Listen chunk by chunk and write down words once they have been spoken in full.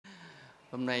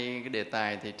Hôm nay cái đề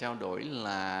tài thì trao đổi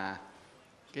là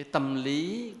cái tâm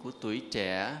lý của tuổi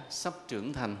trẻ sắp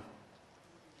trưởng thành.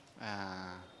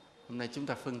 Hôm nay chúng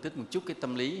ta phân tích một chút cái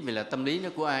tâm lý. Vì là tâm lý nó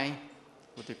của ai?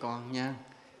 Của tụi con nha.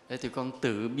 Để tụi con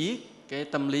tự biết cái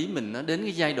tâm lý mình nó đến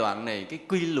cái giai đoạn này, cái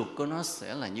quy luật của nó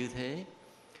sẽ là như thế.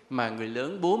 Mà người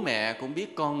lớn, bố mẹ cũng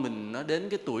biết con mình nó đến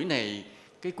cái tuổi này,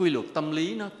 cái quy luật tâm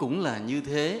lý nó cũng là như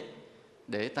thế.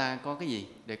 Để ta có cái gì?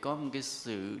 Để có một cái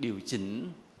sự điều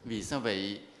chỉnh. Vì sao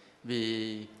vậy?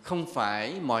 Vì không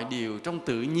phải mọi điều trong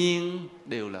tự nhiên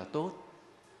đều là tốt.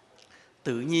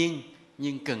 Tự nhiên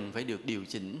nhưng cần phải được điều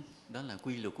chỉnh. Đó là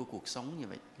quy luật của cuộc sống như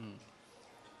vậy.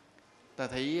 Ta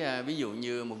thấy ví dụ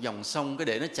như một dòng sông, cái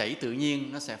để nó chảy tự nhiên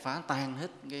nó sẽ phá tan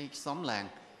hết cái xóm làng.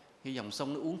 Cái dòng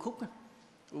sông nó uốn khúc á,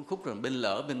 uốn khúc rồi bên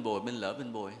lỡ bên bồi, bên lỡ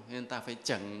bên bồi, nên ta phải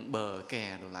chặn bờ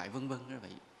kè rồi lại vân vân như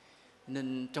vậy.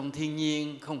 Nên trong thiên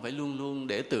nhiên không phải luôn luôn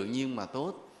để tự nhiên mà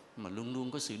tốt, mà luôn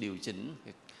luôn có sự điều chỉnh.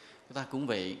 Ta cũng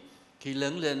vậy, khi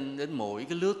lớn lên đến mỗi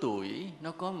cái lứa tuổi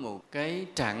nó có một cái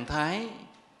trạng thái,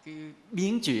 cái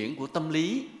biến chuyển của tâm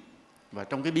lý. Và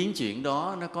trong cái biến chuyển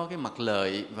đó nó có cái mặt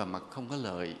lợi và mặt không có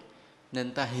lợi.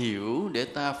 Nên ta hiểu để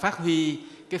ta phát huy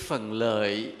cái phần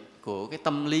lợi của cái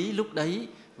tâm lý lúc đấy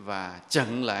và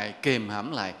chặn lại, kềm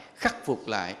hãm lại, khắc phục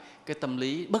lại cái tâm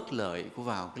lý bất lợi của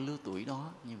vào cái lứa tuổi đó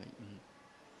như vậy.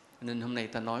 Nên hôm nay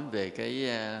ta nói về cái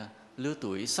lứa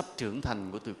tuổi sắp trưởng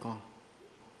thành của tụi con.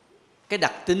 Cái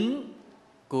đặc tính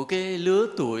của cái lứa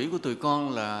tuổi của tụi con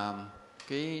là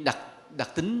cái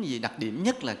đặc tính gì, đặc điểm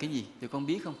nhất là cái gì? Tụi con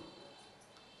biết không?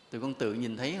 Tụi con tự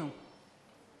nhìn thấy không?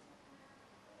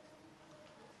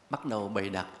 Bắt đầu bày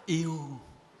đặt yêu.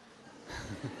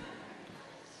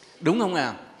 Đúng không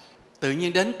à? Tự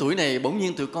nhiên đến tuổi này bỗng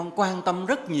nhiên tụi con quan tâm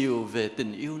rất nhiều về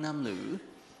tình yêu nam nữ.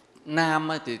 Nam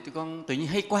thì tụi con tự nhiên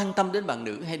hay quan tâm đến bạn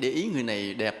nữ, hay để ý người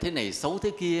này đẹp thế này, xấu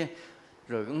thế kia.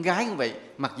 Rồi con gái cũng vậy,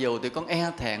 mặc dù tụi con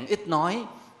e thẹn, ít nói,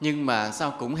 nhưng mà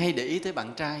sao cũng hay để ý tới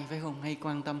bạn trai, phải không? Hay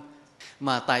quan tâm.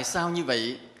 Mà tại sao như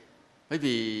vậy? Bởi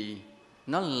vì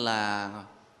nó là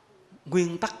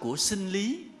nguyên tắc của sinh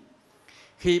lý.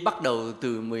 Khi bắt đầu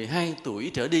từ 12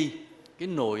 tuổi trở đi, cái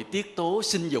nội tiết tố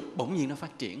sinh dục bỗng nhiên nó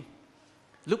phát triển.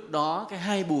 Lúc đó cái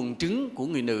hai buồng trứng của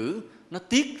người nữ nó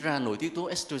tiết ra nội tiết tố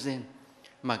estrogen.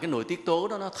 Mà cái nội tiết tố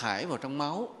đó nó thải vào trong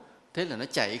máu. Thế là nó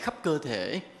chạy khắp cơ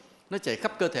thể. Nó chạy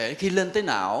khắp cơ thể, khi lên tới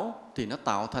não thì nó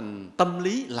tạo thành tâm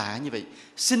lý lạ như vậy.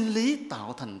 Sinh lý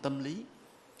tạo thành tâm lý.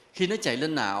 Khi nó chạy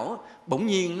lên não, bỗng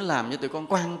nhiên nó làm cho tụi con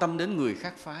quan tâm đến người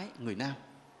khác phái, người nam.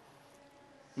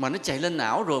 Mà nó chạy lên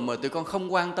não rồi mà tụi con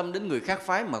không quan tâm đến người khác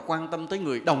phái mà quan tâm tới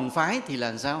người đồng phái thì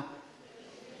là sao?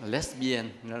 Lesbian.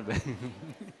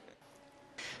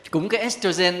 Cũng cái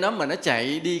estrogen đó mà nó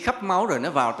chạy đi khắp máu rồi nó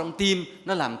vào trong tim,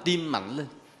 nó làm tim mạnh lên.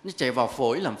 Nó chạy vào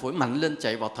phổi làm phổi mạnh lên,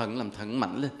 chạy vào thận làm thận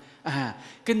mạnh lên.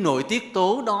 Cái nội tiết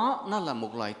tố đó nó là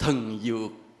một loại thần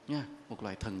dược nha, một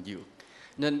loại thần dược.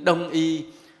 Nên Đông y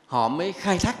họ mới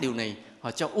khai thác điều này,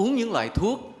 họ cho uống những loại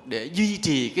thuốc để duy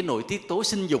trì cái nội tiết tố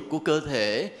sinh dục của cơ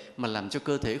thể mà làm cho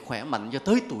cơ thể khỏe mạnh cho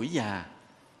tới tuổi già.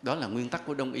 Đó là nguyên tắc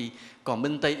của Đông y. Còn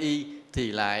bên Tây y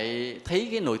thì lại thấy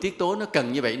cái nội tiết tố nó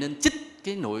cần như vậy nên chích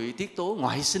cái nội tiết tố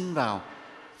ngoại sinh vào,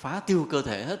 phá tiêu cơ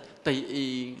thể hết. Tây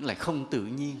y lại không tự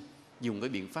nhiên, dùng cái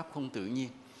biện pháp không tự nhiên.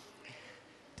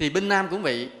 Thì bên Nam cũng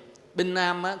vậy. Bên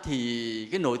Nam thì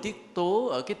cái nội tiết tố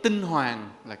ở cái tinh hoàng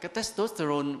là cái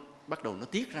testosterone bắt đầu nó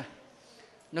tiết ra.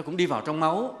 Nó cũng đi vào trong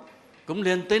máu, cũng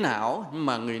lên tới não, nhưng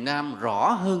mà người nam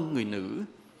rõ hơn người nữ.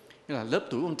 Tức là lớp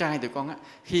tuổi con trai tụi con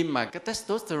khi mà cái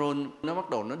testosterone nó bắt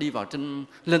đầu nó đi vào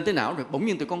lên tới não rồi, bỗng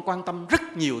nhiên tụi con quan tâm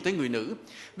rất nhiều tới người nữ.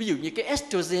 Ví dụ như cái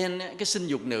estrogen, cái sinh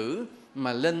dục nữ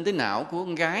mà lên tới não của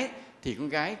con gái thì con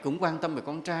gái cũng quan tâm về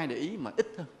con trai để ý mà ít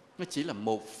hơn. Nó chỉ là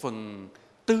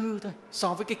 1/4 thôi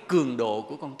so với cái cường độ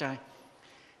của con trai.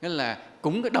 Nghĩa là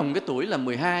cũng cái đồng cái tuổi là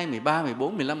 12, 13,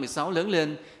 14, 15, 16 lớn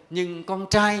lên, nhưng con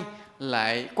trai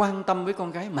lại quan tâm với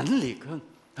con gái mãnh liệt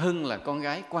hơn là con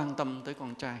gái quan tâm tới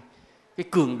con trai. Cái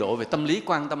cường độ về tâm lý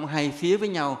quan tâm hai phía với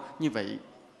nhau như vậy.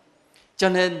 Cho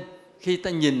nên khi ta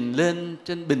nhìn lên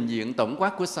trên bình diện tổng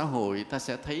quát của xã hội, ta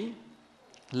sẽ thấy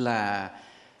là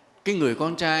cái người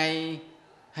con trai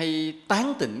hay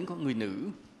tán tỉnh con người nữ,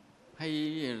 hay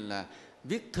là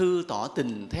viết thư tỏ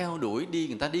tình, theo đuổi đi,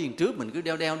 người ta đi đằng trước mình cứ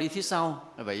đeo đi phía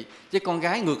sau là vậy. Chứ con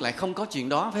gái ngược lại không có chuyện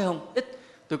đó, phải không? Ít.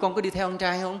 Tụi con có đi theo con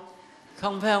trai không?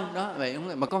 Không, phải không? Đó, vậy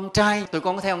không? Mà con trai tụi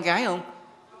con có theo con gái không?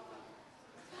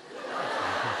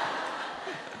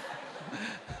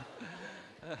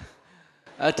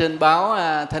 Ở trên báo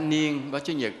Thanh Niên, báo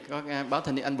Chủ nhật, có báo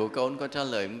Thanh Niên, anh Bồ Câu có trả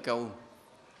lời một câu.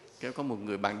 Có một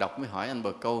người bạn đọc mới hỏi anh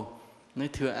Bồ Câu, nói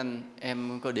thưa anh,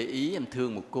 em có để ý em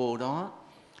thương một cô đó,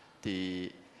 thì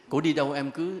cổ đi đâu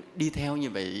em cứ đi theo như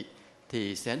vậy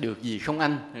thì sẽ được gì không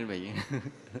anh? Như vậy.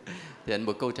 Thì anh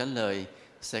một câu trả lời,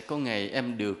 sẽ có ngày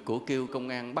em được cổ kêu công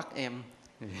an bắt em.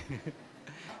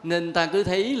 Nên ta cứ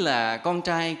thấy là con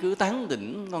trai cứ tán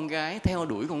tỉnh con gái, theo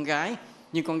đuổi con gái.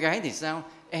 Nhưng con gái thì sao?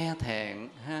 E thẹn,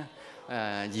 ha?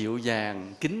 Dịu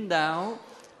dàng, kín đáo,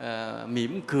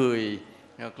 mỉm cười,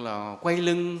 hoặc là quay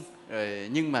lưng. Rồi,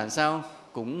 nhưng mà sao?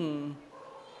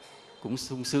 Cũng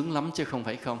sung sướng lắm chứ không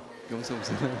phải không. Cũng sung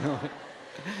sướng lắm.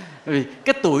 Vì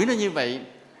cái tuổi nó như vậy.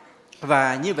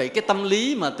 Và như vậy cái tâm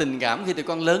lý mà tình cảm khi tụi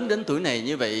con lớn đến tuổi này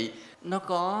như vậy, nó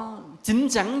có chín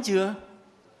chắn chưa?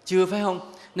 Chưa, phải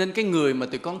không? Nên cái người mà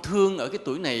tụi con thương ở cái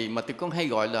tuổi này mà tụi con hay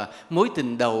gọi là mối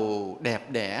tình đầu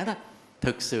đẹp đẽ đó,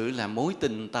 thực sự là mối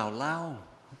tình tào lao.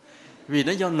 Vì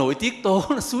nó do nội tiết tố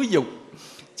nó xúi dục,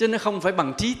 chứ nó không phải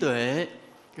bằng trí tuệ.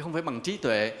 Không phải bằng trí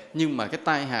tuệ, nhưng mà cái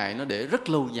tai hại nó để rất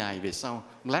lâu dài về sau.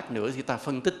 Lát nữa thì ta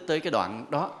phân tích tới cái đoạn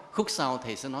đó, khúc sau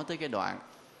thầy sẽ nói tới cái đoạn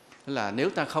là nếu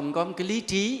ta không có cái lý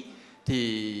trí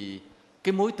thì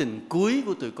cái mối tình cuối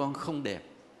của tụi con không đẹp.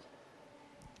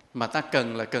 Mà ta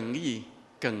cần là cần cái gì?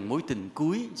 Cần mối tình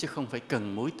cuối chứ không phải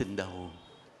cần mối tình đầu.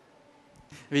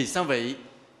 Vì sao vậy?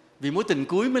 Vì mối tình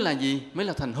cuối mới là gì? Mới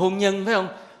là thành hôn nhân, phải không?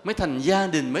 Mới thành gia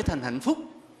đình, mới thành hạnh phúc.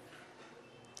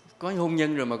 Có hôn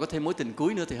nhân rồi mà có thêm mối tình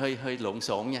cuối nữa thì hơi lộn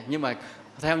xộn nha. Nhưng mà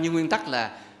theo như nguyên tắc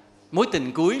là mối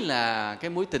tình cuối là cái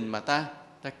mối tình mà ta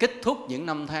kết thúc những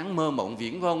năm tháng mơ mộng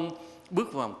viển vông,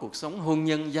 bước vào một cuộc sống hôn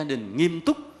nhân gia đình nghiêm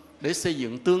túc để xây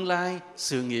dựng tương lai,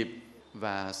 sự nghiệp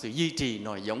và sự duy trì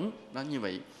nòi giống đó, như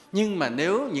vậy. Nhưng mà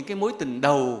nếu những cái mối tình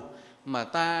đầu mà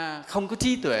ta không có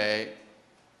trí tuệ,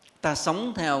 ta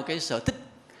sống theo cái sở thích,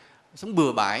 sống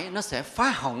bừa bãi, nó sẽ phá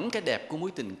hỏng cái đẹp của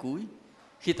mối tình cuối.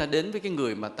 Khi ta đến với cái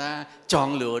người mà ta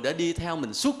chọn lựa đã đi theo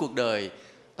mình suốt cuộc đời,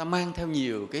 ta mang theo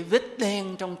nhiều cái vết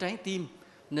đen trong trái tim,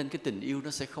 nên cái tình yêu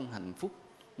nó sẽ không hạnh phúc.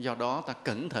 Do đó ta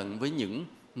cẩn thận với những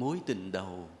mối tình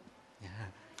đầu.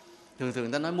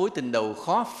 Thường ta nói mối tình đầu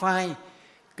khó phai.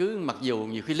 Cứ mặc dù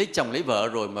nhiều khi lấy chồng lấy vợ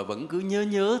rồi mà vẫn cứ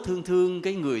nhớ thương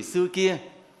cái người xưa kia.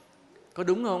 Có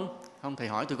đúng không? Không, thầy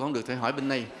hỏi tụi con được, thầy hỏi bên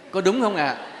này. Có đúng không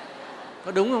ạ?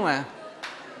 Có đúng không ạ?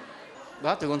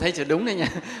 Đó, tụi con thấy sự đúng đấy nha.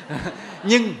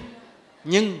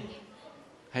 Nhưng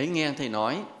hãy nghe thầy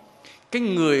nói, cái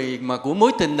người mà của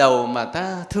mối tình đầu mà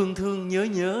ta thương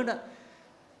nhớ đó,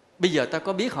 bây giờ ta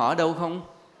có biết họ ở đâu không?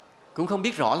 Cũng không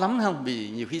biết rõ lắm không? Vì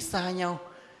nhiều khi xa nhau.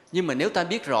 Nhưng mà nếu ta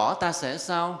biết rõ, ta sẽ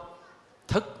sao?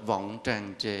 Thất vọng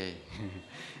tràn trề.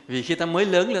 Vì khi ta mới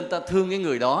lớn lên, ta thương cái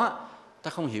người đó,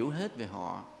 ta không hiểu hết về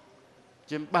họ.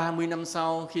 Cho nên 30 năm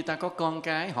sau, khi ta có con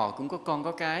cái, họ cũng có con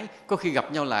có cái, có khi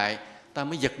gặp nhau lại, ta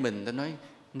mới giật mình, ta nói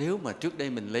nếu mà trước đây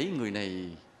mình lấy người này,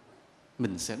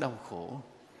 mình sẽ đau khổ.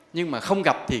 Nhưng mà không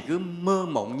gặp thì cứ mơ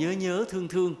mộng nhớ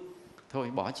thương. Thôi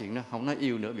bỏ chuyện đó, không nói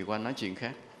yêu nữa, vì qua nói chuyện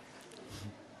khác.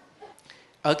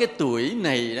 Ở cái tuổi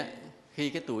này đó, khi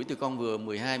cái tuổi tụi con vừa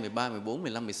 12, 13, 14,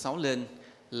 15, 16 lên,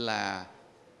 là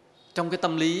trong cái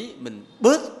tâm lý mình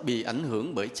bớt bị ảnh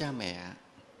hưởng bởi cha mẹ.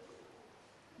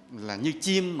 Là như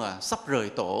chim mà sắp rời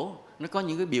tổ, nó có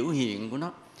những cái biểu hiện của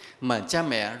nó mà cha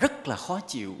mẹ rất là khó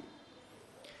chịu.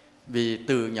 Vì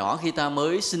từ nhỏ khi ta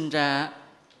mới sinh ra,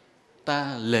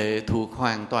 ta lệ thuộc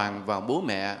hoàn toàn vào bố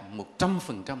mẹ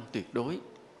 100% tuyệt đối.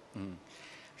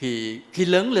 Khi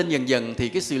lớn lên dần dần thì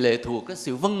cái sự lệ thuộc, cái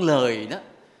sự vâng lời đó,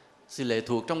 sự lệ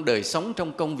thuộc trong đời sống,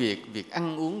 trong công việc, việc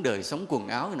ăn uống, đời sống, quần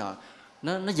áo nọ,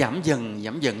 nó giảm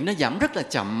dần, nó giảm rất là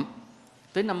chậm.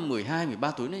 Tới năm 12,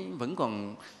 13 tuổi nó vẫn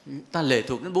còn, ta lệ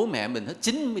thuộc đến bố mẹ mình hết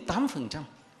 98%.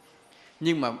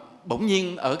 Nhưng mà bỗng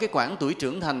nhiên ở cái khoảng tuổi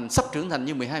trưởng thành, sắp trưởng thành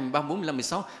như 12, 13, 14, 15,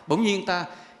 16, bỗng nhiên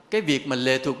cái việc mà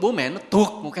lệ thuộc bố mẹ nó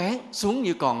tuột một cái xuống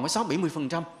như còn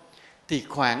 60-70%. Thì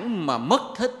khoảng mà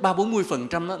mất hết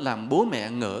 30-40% đó làm bố mẹ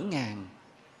ngỡ ngàng.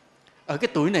 Ở cái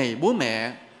tuổi này bố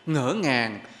mẹ ngỡ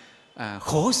ngàng,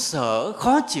 khổ sở,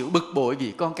 khó chịu, bực bội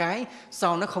vì con cái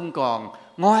sao nó không còn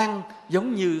ngoan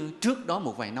giống như trước đó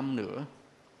một vài năm nữa.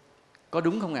 Có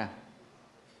đúng không ạ?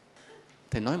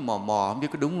 Thầy nói mò không biết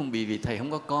có đúng không, vì thầy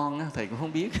không có con á, thầy cũng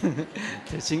không biết.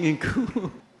 Thầy sẽ nghiên cứu.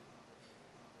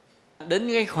 Đến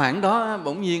cái khoảng đó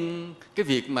bỗng nhiên cái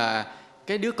việc mà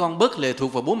cái đứa con bớt lệ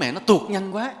thuộc vào bố mẹ nó tuột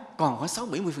nhanh quá, còn khoảng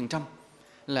 60-70%.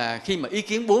 Là khi mà ý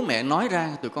kiến bố mẹ nói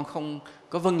ra, tụi con không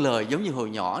có vâng lời giống như hồi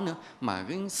nhỏ nữa, mà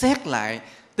cứ xét lại,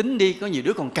 tính đi, có nhiều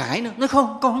đứa còn cãi nữa, nói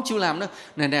không, con không chịu làm đâu.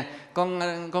 Nè,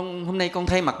 con hôm nay con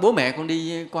thay mặt bố mẹ con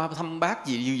đi qua thăm bác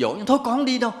gì dụ dỗ, nhưng thôi con không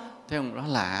đi đâu. Theo đó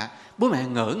lạ, bố mẹ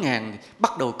ngỡ ngàng,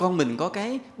 bắt đầu con mình có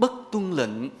cái bất tuân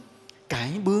lệnh,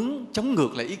 cãi bướng, chống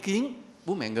ngược lại ý kiến.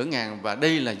 Bố mẹ ngỡ ngàng, và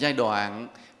đây là giai đoạn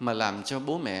mà làm cho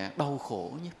bố mẹ đau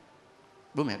khổ nhất.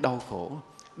 Bố mẹ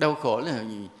đau khổ là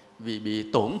gì? vì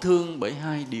bị tổn thương bởi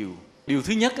hai điều. Điều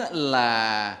thứ nhất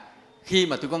là khi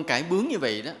mà tụi con cãi bướng như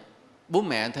vậy đó, bố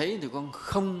mẹ thấy tụi con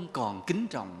không còn kính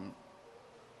trọng.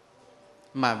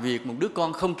 Mà việc một đứa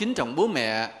con không kính trọng bố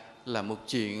mẹ là một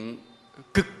chuyện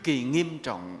cực kỳ nghiêm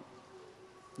trọng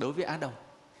đối với Á Đông.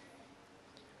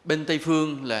 Bên Tây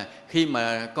Phương là khi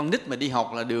mà con nít mà đi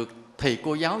học là được thầy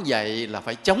cô giáo dạy là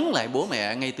phải chống lại bố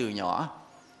mẹ ngay từ nhỏ.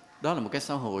 Đó là một cái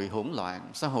xã hội hỗn loạn.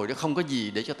 Xã hội đó không có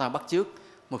gì để cho ta bắt chước.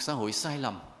 Một xã hội sai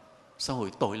lầm, xã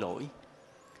hội tội lỗi.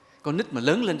 Con nít mà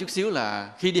lớn lên chút xíu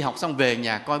là khi đi học xong về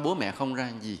nhà coi bố mẹ không ra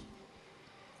gì.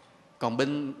 Còn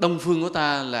bên Đông Phương của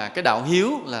ta là cái đạo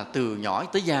hiếu là từ nhỏ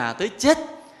tới già tới chết,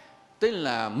 tức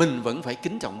là mình vẫn phải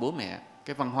kính trọng bố mẹ.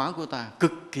 Cái văn hóa của ta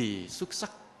cực kỳ xuất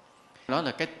sắc. Đó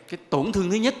là cái tổn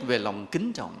thương thứ nhất về lòng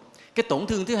kính trọng. Cái tổn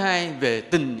thương thứ hai về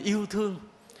tình yêu thương.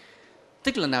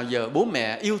 Tức là nào giờ bố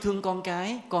mẹ yêu thương con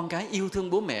cái yêu thương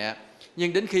bố mẹ,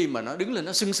 nhưng đến khi mà nó đứng lên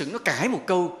nó sưng sững, nó cãi một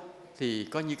câu thì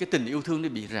coi như cái tình yêu thương nó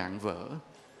bị rạn vỡ.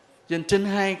 Cho nên trên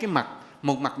hai cái mặt,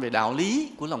 một mặt về đạo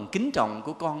lý của lòng kính trọng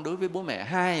của con đối với bố mẹ,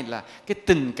 hai là cái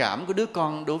tình cảm của đứa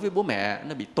con đối với bố mẹ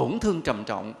nó bị tổn thương trầm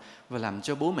trọng và làm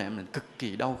cho bố mẹ mình cực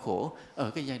kỳ đau khổ ở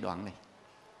cái giai đoạn này.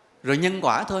 Rồi nhân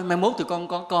quả thôi, mai mốt tụi con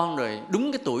có con rồi,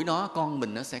 đúng cái tuổi đó con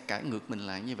mình nó sẽ cãi ngược mình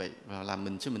lại như vậy và làm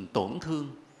mình cho mình tổn thương.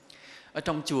 Ở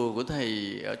trong chùa của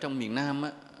thầy ở trong miền Nam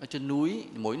á, ở trên núi,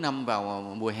 mỗi năm vào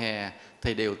mùa hè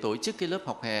thầy đều tổ chức cái lớp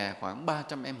học hè, khoảng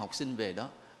 300 em học sinh về đó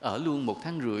ở luôn 1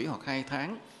 tháng rưỡi hoặc 2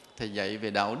 tháng. Thầy dạy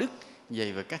về đạo đức,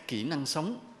 dạy về các kỹ năng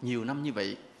sống nhiều năm như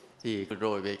vậy. Thì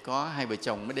rồi về có hai vợ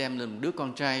chồng mới đem lên một đứa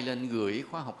con trai lên gửi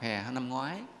khóa học hè năm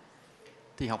ngoái.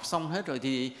 Thì học xong hết rồi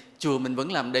thì chùa mình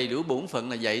vẫn làm đầy đủ bổn phận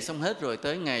là dạy xong hết rồi,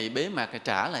 tới ngày bế mạc là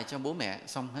trả lại cho bố mẹ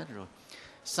xong hết rồi.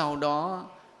 Sau đó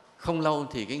không lâu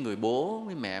thì cái người bố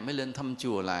với mẹ mới lên thăm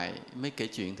chùa lại, mới kể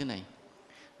chuyện thế này.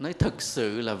 Nói thật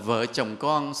sự là vợ chồng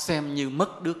con xem như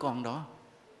mất đứa con đó.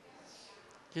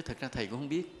 Chứ thật ra thầy cũng không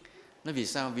biết. Nói vì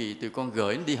sao? Vì tụi con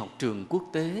gửi nó đi học trường quốc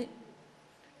tế,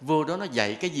 vô đó nó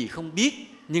dạy cái gì không biết,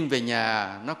 nhưng về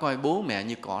nhà nó coi bố mẹ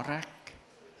như cỏ rác.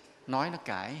 Nói nó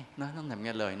cãi, nói nó làm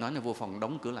nghe lời, nói nó vô phòng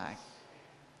đóng cửa lại.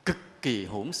 Cực kỳ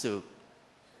hỗn xược.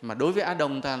 Mà đối với Á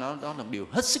Đông ta đó là một điều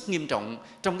hết sức nghiêm trọng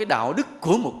trong cái đạo đức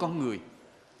của một con người.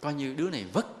 Coi như đứa này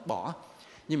vứt bỏ.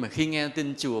 Nhưng mà khi nghe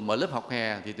tin chùa mở lớp học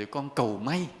hè thì tụi con cầu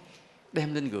may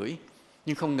đem lên gửi.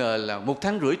 Nhưng không ngờ là 1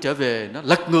 tháng rưỡi trở về nó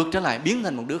lật ngược trở lại, biến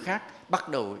thành một đứa khác, bắt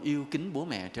đầu yêu kính bố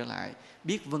mẹ trở lại,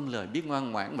 biết vâng lời, biết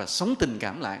ngoan ngoãn và sống tình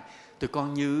cảm lại. Tụi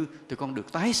con như tụi con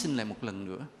được tái sinh lại một lần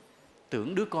nữa.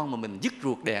 Tưởng đứa con mà mình dứt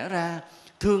ruột đẻ ra,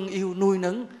 thương yêu nuôi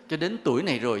nấng cho đến tuổi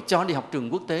này rồi, cho đi học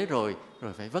trường quốc tế rồi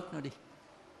phải vứt nó đi,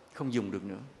 không dùng được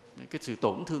nữa. Cái sự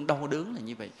tổn thương đau đớn là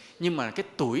như vậy. Nhưng mà cái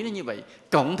tuổi nó như vậy,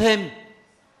 cộng thêm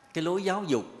cái lối giáo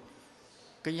dục.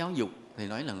 Cái giáo dục thì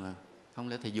nói là không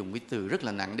lẽ thầy dùng cái từ rất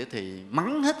là nặng để thầy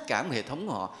mắng hết cả một hệ thống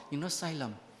của họ, nhưng nó sai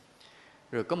lầm.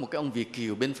 Rồi có một cái ông Việt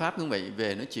kiều bên Pháp cũng vậy,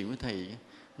 về nói chuyện với thầy,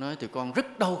 nói tụi con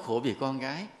rất đau khổ vì con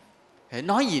gái. Hễ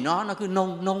nói gì nó cứ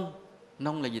nông nông.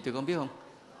 Nông là gì tụi con biết không?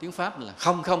 Tiếng Pháp là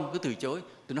không, cứ từ chối.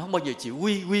 Tụi nó không bao giờ chịu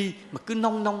quy, mà cứ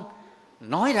nông.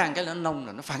 Nói ra cái là nó nông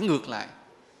là nó phản ngược lại.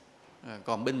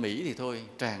 Còn bên Mỹ thì thôi,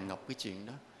 tràn ngập cái chuyện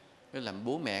đó. Cái làm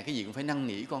bố mẹ cái gì cũng phải năn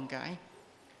nỉ con cái.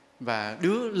 Và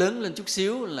đứa lớn lên chút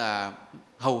xíu là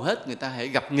hầu hết người ta hãy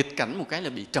gặp nghịch cảnh một cái là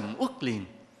bị trầm uất liền.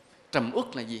 Trầm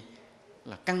uất là gì?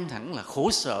 Là căng thẳng, là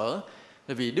khổ sở.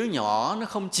 Là vì đứa nhỏ nó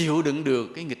không chịu đựng được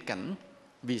cái nghịch cảnh.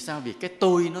 Vì sao? Vì cái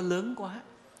tôi nó lớn quá.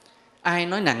 Ai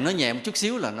nói nặng nói nhẹ một chút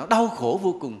xíu là nó đau khổ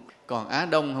vô cùng. Còn Á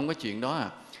Đông không có chuyện đó à.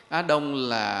 Á Đông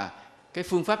là cái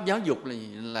phương pháp giáo dục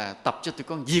là tập cho tụi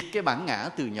con diệt cái bản ngã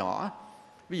từ nhỏ.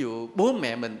 Ví dụ bố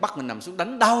mẹ mình bắt mình nằm xuống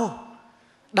đánh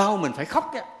đau mình phải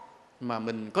khóc á. Mà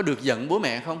mình có được giận bố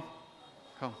mẹ không?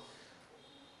 Không.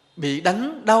 Bị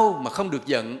đánh đau mà không được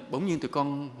giận, bỗng nhiên tụi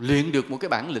con luyện được một cái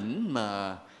bản lĩnh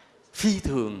mà phi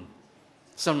thường.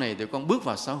 Sau này tụi con bước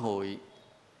vào xã hội,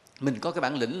 mình có cái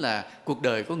bản lĩnh là cuộc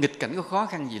đời có nghịch cảnh, có khó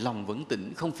khăn gì, lòng vẫn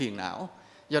tĩnh, không phiền não.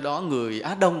 Do đó người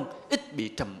Á Đông ít bị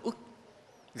trầm uất.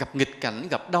 Gặp nghịch cảnh,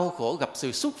 gặp đau khổ, gặp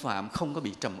sự xúc phạm không có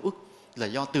bị trầm uất, là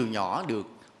do từ nhỏ được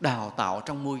đào tạo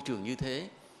trong môi trường như thế.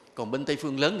 Còn bên Tây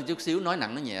Phương lớn thì chút xíu nói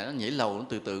nặng nói nhẹ, nó nhảy lầu, nó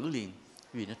tự tử liền,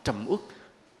 vì nó trầm uất.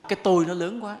 Cái tôi nó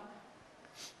lớn quá.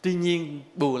 Tuy nhiên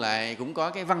bù lại cũng có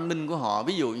cái văn minh của họ.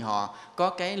 Ví dụ họ có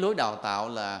cái lối đào tạo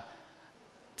là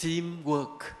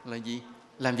teamwork là gì?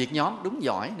 Làm việc nhóm, đúng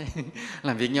giỏi.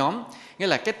 Làm việc nhóm. Nghĩa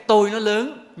là cái tôi nó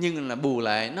lớn, nhưng là bù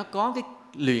lại nó có cái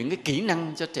luyện cái kỹ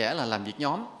năng cho trẻ là làm việc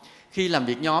nhóm. Khi làm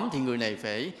việc nhóm thì người này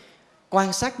phải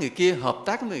quan sát người kia, hợp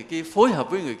tác với người kia, phối hợp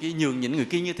với người kia, nhường nhịn người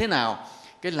kia như thế nào.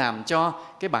 Cái làm cho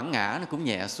cái bản ngã nó cũng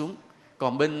nhẹ xuống.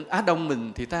 Còn bên Á Đông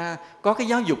mình thì ta có cái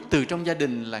giáo dục từ trong gia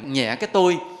đình là nhẹ cái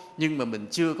tôi, nhưng mà mình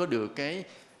chưa có được cái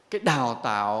đào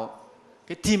tạo,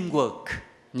 cái teamwork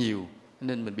nhiều,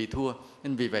 nên mình bị thua.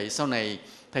 Nên vì vậy sau này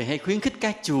thầy hay khuyến khích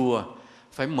các chùa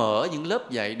phải mở những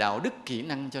lớp dạy đạo đức kỹ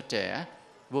năng cho trẻ,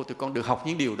 vô tụi con được học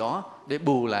những điều đó để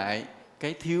bù lại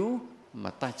cái thiếu mà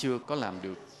ta chưa có làm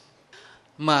được.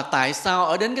 Mà tại sao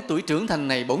ở đến cái tuổi trưởng thành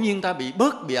này bỗng nhiên ta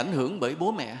bị ảnh hưởng bởi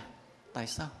bố mẹ? Tại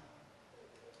sao?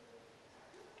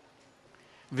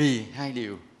 Vì hai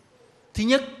điều. Thứ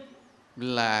nhất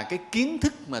là cái kiến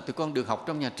thức mà tụi con được học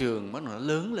trong nhà trường nó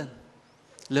lớn lên.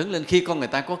 Lớn lên khi con người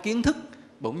ta có kiến thức,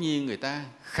 bỗng nhiên người ta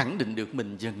khẳng định được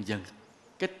mình dần dần.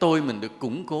 Cái tôi mình được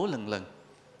củng cố lần lần.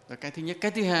 Đó, cái thứ nhất.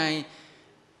 Cái thứ hai,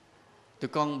 tụi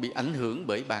con bị ảnh hưởng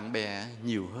bởi bạn bè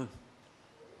nhiều hơn.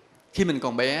 Khi mình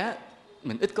còn bé,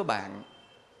 mình ít có bạn,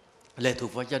 lệ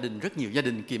thuộc vào gia đình rất nhiều, gia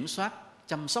đình kiểm soát,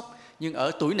 chăm sóc. Nhưng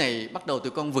ở tuổi này bắt đầu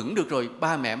tụi con vững được rồi,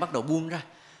 ba mẹ bắt đầu buông ra.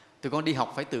 Tụi con đi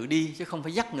học phải tự đi, chứ không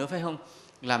phải dắt nữa, phải không?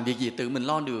 Làm việc gì tự mình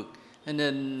lo được.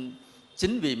 Nên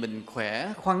chính vì mình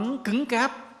khỏe, khoắn, cứng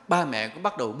cáp, ba mẹ cũng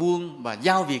bắt đầu buông và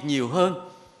giao việc nhiều hơn.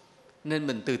 Nên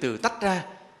mình từ từ tách ra.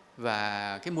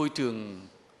 Và cái môi trường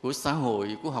của xã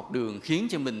hội, của học đường khiến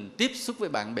cho mình tiếp xúc với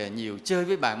bạn bè nhiều, chơi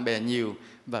với bạn bè nhiều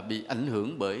và bị ảnh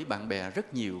hưởng bởi bạn bè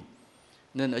rất nhiều.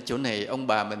 Nên ở chỗ này ông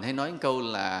bà mình hay nói một câu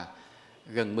là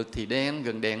gần mực thì đen,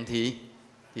 gần đèn thì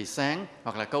sáng.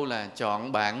 Hoặc là câu là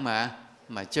chọn bạn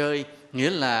mà chơi. Nghĩa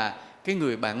là cái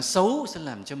người bạn xấu sẽ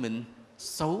làm cho mình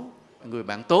xấu, người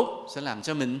bạn tốt sẽ làm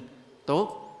cho mình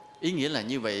tốt. Ý nghĩa là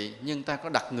như vậy, nhưng ta có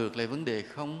đặt ngược lại vấn đề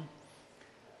không?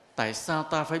 Tại sao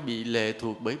ta phải bị lệ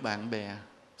thuộc bởi bạn bè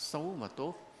xấu và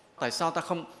tốt? Tại sao ta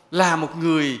không là một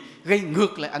người gây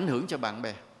ngược lại ảnh hưởng cho bạn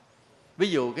bè? Ví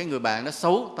dụ cái người bạn đó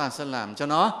xấu, ta sẽ làm cho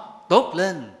nó tốt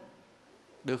lên,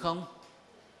 được không?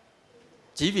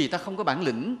 Chỉ vì ta không có bản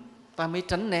lĩnh, ta mới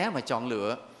tránh né và chọn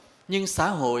lựa. Nhưng xã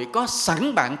hội có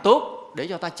sẵn bạn tốt để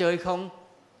cho ta chơi không?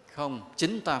 Không,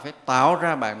 chính ta phải tạo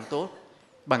ra bạn tốt.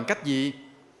 Bằng cách gì?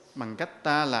 Bằng cách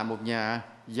ta là một nhà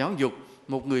giáo dục,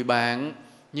 một người bạn,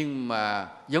 nhưng mà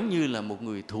giống như là một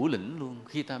người thủ lĩnh luôn.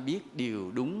 Khi ta biết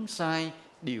điều đúng sai,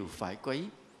 điều phải quấy.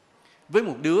 Với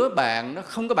một đứa bạn nó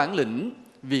không có bản lĩnh,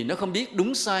 vì nó không biết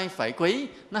đúng sai phải quấy,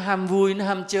 nó ham vui, nó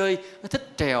ham chơi, nó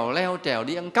thích trèo leo trèo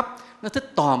đi ăn cắp, nó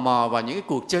thích tò mò vào những cái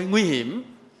cuộc chơi nguy hiểm,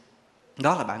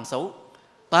 đó là bạn xấu.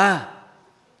 Ta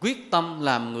quyết tâm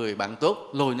làm người bạn tốt,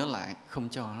 lôi nó lại, không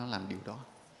cho nó làm điều đó.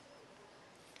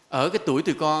 Ở cái tuổi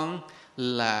tụi con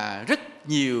là rất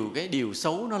nhiều cái điều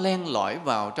xấu nó len lỏi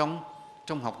vào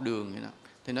trong học đường vậy đó.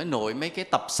 Thì nói nội mấy cái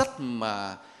tập sách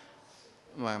mà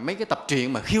mấy cái tập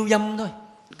truyện mà khiêu dâm thôi,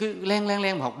 cứ len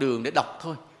vào học đường để đọc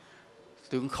thôi.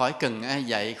 Tụi con khỏi cần ai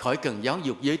dạy, khỏi cần giáo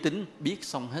dục giới tính, biết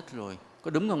xong hết rồi.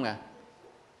 Có đúng không ạ?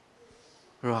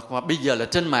 Rồi hoặc là bây giờ là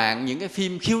trên mạng những cái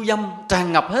phim khiêu dâm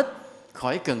tràn ngập hết,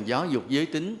 khỏi cần giáo dục giới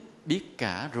tính, biết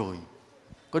cả rồi.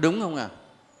 Có đúng không ạ?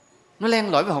 Nó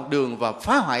len lỏi vào học đường và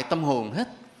phá hoại tâm hồn hết.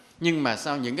 Nhưng mà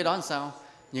sao? Những cái đó làm sao?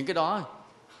 Những cái đó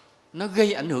nó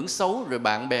gây ảnh hưởng xấu, rồi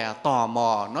bạn bè tò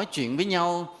mò nói chuyện với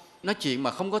nhau, nói chuyện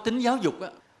mà không có tính giáo dục á,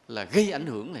 là gây ảnh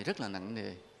hưởng này rất là nặng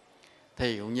nề.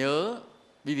 Thầy cũng nhớ,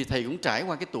 vì thầy cũng trải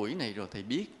qua cái tuổi này rồi, thầy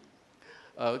biết.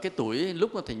 Ở cái tuổi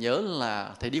lúc mà thầy nhớ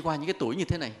là thầy đi qua những cái tuổi như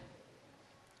thế này,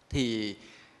 thì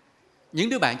những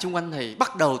đứa bạn xung quanh thầy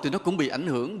bắt đầu tụi nó cũng bị ảnh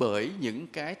hưởng bởi những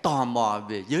cái tò mò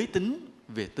về giới tính,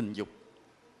 về tình dục,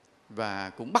 và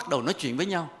cũng bắt đầu nói chuyện với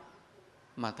nhau.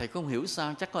 Mà thầy không hiểu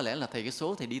sao, chắc có lẽ là thầy cái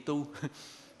số thầy đi tu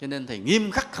cho nên thầy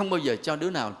nghiêm khắc không bao giờ cho đứa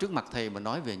nào trước mặt thầy mà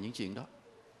nói về những chuyện đó.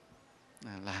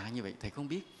 Lạ như vậy, thầy không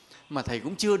biết. Mà thầy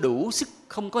cũng chưa đủ sức,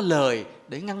 không có lời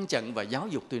để ngăn chặn và giáo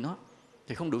dục tụi nó.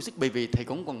 Thầy không đủ sức bởi vì thầy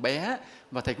cũng còn bé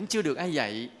và thầy cũng chưa được ai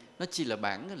dạy. Nó chỉ là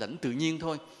bản lãnh tự nhiên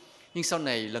thôi. Nhưng sau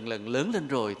này lần lần lớn lên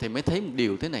rồi thầy mới thấy một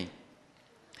điều thế này.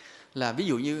 Là ví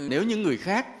dụ như nếu những người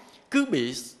khác cứ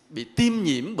bị tiêm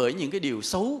nhiễm bởi những cái điều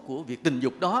xấu của việc tình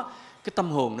dục đó, cái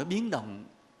tâm hồn nó biến động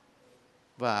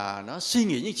và nó suy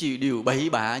nghĩ những điều bậy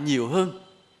bạ nhiều hơn,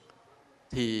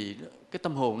 thì cái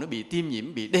tâm hồn nó bị tiêm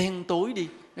nhiễm, bị đen tối đi,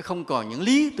 nó không còn những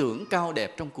lý tưởng cao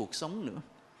đẹp trong cuộc sống nữa.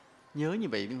 Nhớ như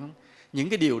vậy đúng không? Những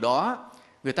cái điều đó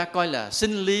người ta coi là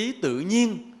sinh lý tự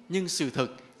nhiên, nhưng sự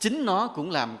thực chính nó cũng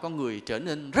làm con người trở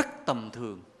nên rất tầm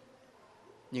thường.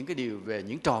 Những cái điều về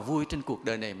những trò vui trên cuộc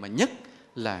đời này, mà nhất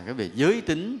là cái về giới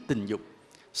tính, tình dục.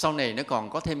 Sau này nó còn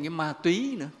có thêm cái ma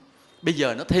túy nữa. Bây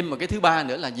giờ nó thêm một cái thứ ba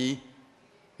nữa là gì?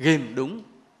 Game, đúng.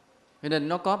 Cho nên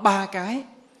nó có 3 cái.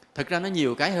 Thật ra nó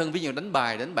nhiều cái hơn. Ví dụ đánh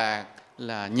bài, đánh bạc,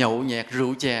 là nhậu nhẹt,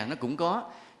 rượu chè nó cũng có.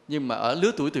 Nhưng mà ở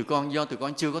lứa tuổi tụi con, do tụi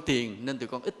con chưa có tiền nên tụi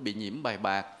con ít bị nhiễm bài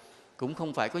bạc. Cũng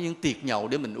không phải có những tiệc nhậu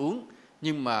để mình uống.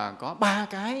 Nhưng mà có 3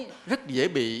 cái rất dễ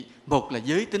bị. Một là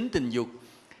giới tính tình dục,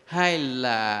 2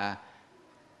 là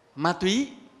ma túy,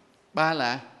 3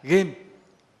 là game.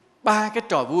 3 cái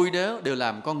trò vui đó đều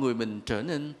làm con người mình trở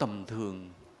nên tầm thường.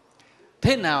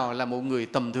 Thế nào là một người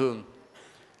tầm thường?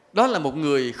 Đó là một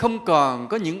người không còn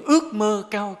có những ước mơ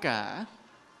cao cả.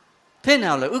 Thế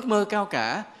nào là ước mơ cao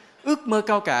cả? Ước mơ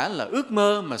cao cả là ước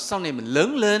mơ mà sau này mình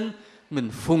lớn lên, mình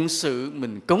phụng sự,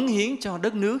 mình cống hiến cho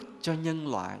đất nước, cho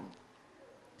nhân loại.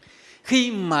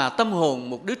 Khi mà tâm hồn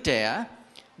một đứa trẻ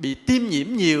bị tiêm nhiễm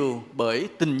nhiều bởi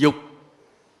tình dục,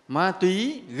 ma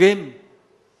túy, game,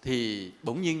 thì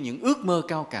bỗng nhiên những ước mơ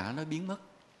cao cả nó biến mất.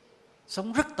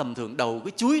 Sống rất tầm thường, đầu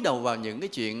cứ chúi đầu vào những cái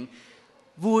chuyện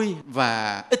vui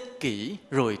và ích kỷ,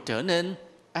 rồi trở nên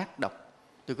ác độc.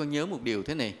 Tôi có nhớ một điều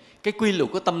thế này, cái quy luật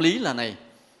của tâm lý là này: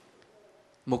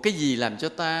 một cái gì làm cho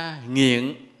ta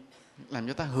nghiện, làm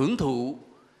cho ta hưởng thụ,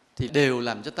 thì đều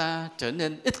làm cho ta trở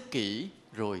nên ích kỷ,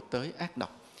 rồi tới ác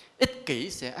độc. Ích kỷ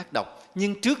sẽ ác độc,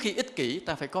 nhưng trước khi ích kỷ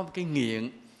ta phải có một cái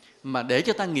nghiện. Mà để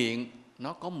cho ta nghiện,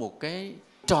 nó có một cái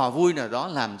trò vui nào đó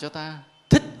làm cho ta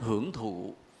thích hưởng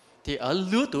thụ. Thì ở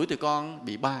lứa tuổi tụi con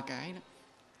bị 3 cái đó.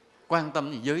 Quan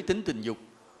tâm giới tính tình dục,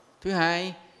 thứ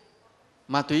 2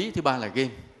 ma túy, thứ 3 là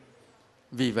game.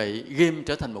 Vì vậy game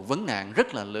trở thành một vấn nạn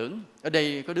rất là lớn. Ở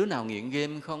đây có đứa nào nghiện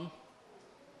game không?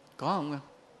 Có không?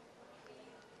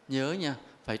 Nhớ nha,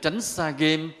 phải tránh xa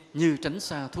game như tránh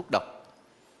xa thuốc độc.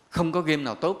 Không có game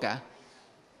nào tốt cả.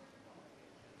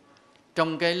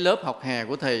 Trong cái lớp học hè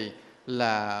của thầy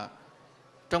là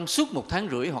trong suốt 1 tháng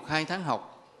rưỡi hoặc 2 tháng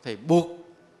học, thầy buộc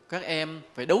các em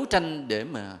phải đấu tranh để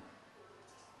mà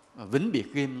vĩnh biệt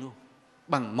game luôn,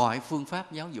 bằng mọi phương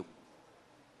pháp giáo dục.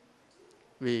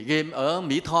 Vì game ở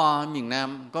Mỹ Tho, miền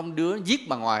Nam, có một đứa giết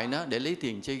bà ngoại nó để lấy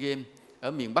tiền chơi game.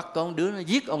 Ở miền Bắc có một đứa nó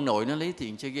giết ông nội nó lấy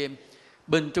tiền chơi game.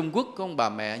 Bên Trung Quốc có một bà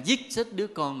mẹ giết chết đứa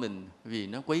con mình vì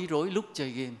nó quấy rối lúc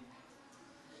chơi game.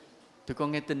 Tụi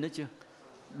con nghe tin đó chưa?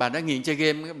 Bà đã nghiện chơi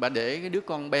game, bà để cái đứa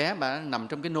con bé bà nằm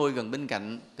trong cái nôi gần bên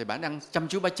cạnh, thì bà đang chăm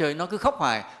chú bà chơi, nó cứ khóc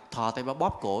hoài, thò tay bà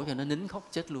bóp cổ cho nó nín khóc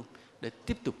chết luôn, để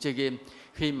tiếp tục chơi game.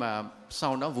 Khi mà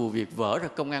sau đó vụ việc vỡ ra,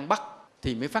 công an bắt,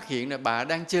 thì mới phát hiện là bà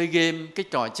đang chơi game, cái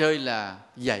trò chơi là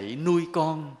dạy nuôi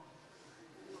con.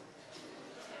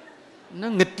 Nó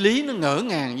nghịch lý, nó ngỡ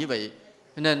ngàng như vậy.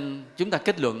 Nên chúng ta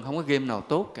kết luận không có game nào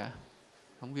tốt cả.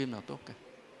 Không có game nào tốt cả.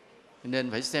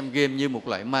 Nên phải xem game như một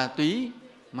loại ma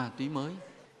túy mới.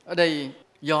 Ở đây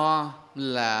do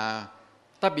là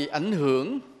ta bị ảnh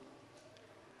hưởng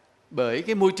bởi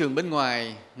cái môi trường bên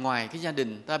ngoài, ngoài cái gia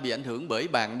đình, ta bị ảnh hưởng bởi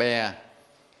bạn bè.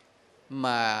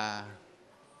 Mà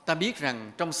ta biết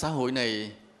rằng trong xã hội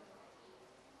này,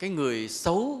 cái người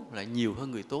xấu lại nhiều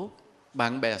hơn người tốt.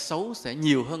 Bạn bè xấu sẽ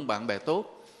nhiều hơn bạn bè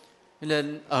tốt.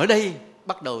 Nên ở đây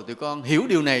bắt đầu tụi con hiểu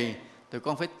điều này, tụi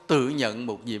con phải tự nhận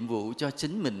một nhiệm vụ cho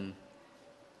chính mình.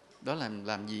 Đó là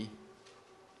làm gì?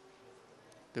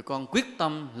 Tụi con quyết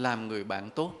tâm làm người bạn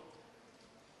tốt,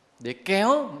 để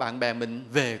kéo bạn bè mình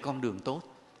về con đường tốt.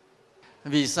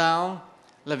 Vì sao?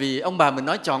 Là vì ông bà mình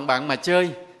nói chọn bạn mà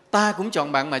chơi, ta cũng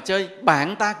chọn bạn mà chơi,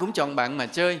 bạn ta cũng chọn bạn mà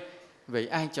chơi. Vậy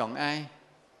ai chọn ai?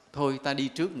 Thôi ta đi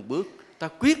trước một bước, ta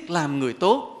quyết làm người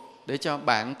tốt để cho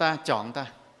bạn ta chọn ta,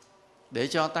 để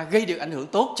cho ta gây được ảnh hưởng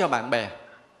tốt cho bạn bè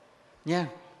nha.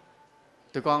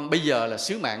 Tụi con bây giờ là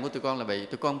sứ mạng của tụi con là vậy.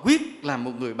 Tụi con quyết làm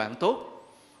một người bạn tốt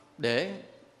để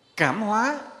cảm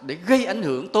hóa, để gây ảnh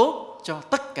hưởng tốt cho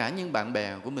tất cả những bạn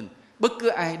bè của mình. Bất cứ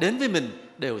ai đến với mình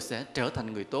đều sẽ trở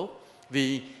thành người tốt.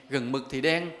 Vì gần mực thì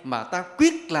đen, mà ta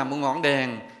quyết làm một ngọn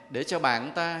đèn để cho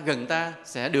bạn ta gần ta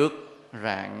sẽ được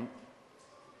rạng.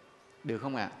 Được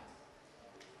không ạ?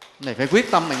 Này phải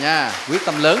quyết tâm mà nha, quyết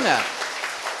tâm lớn à.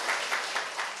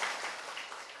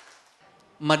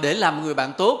 Mà để làm người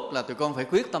bạn tốt là tụi con phải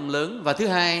quyết tâm lớn. Và thứ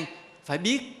hai, phải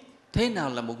biết thế nào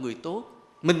là một người tốt.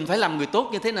 Mình phải làm người tốt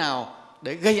như thế nào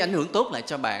để gây ảnh hưởng tốt lại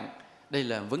cho bạn. Đây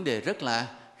là vấn đề rất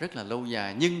là lâu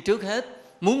dài. Nhưng trước hết,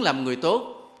 muốn làm người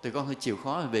tốt, tụi con phải chịu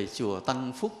khó về chùa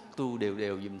Tăng Phúc tu đều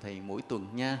giùm thầy mỗi tuần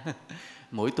nha.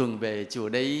 Mỗi tuần về chùa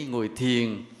đây ngồi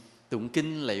thiền, tụng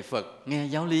kinh, lạy Phật, nghe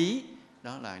giáo lý.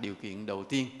 Đó là điều kiện đầu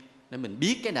tiên để mình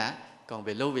biết cái đã. Còn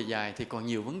về lâu về dài thì còn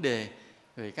nhiều vấn đề.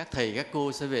 Rồi các thầy, các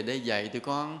cô sẽ về đây dạy tụi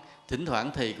con. Thỉnh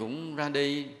thoảng thầy cũng ra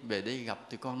đây, về đây gặp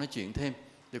tụi con nói chuyện thêm.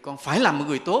 Tụi con phải làm một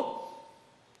người tốt.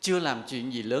 Chưa làm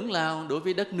chuyện gì lớn lao đối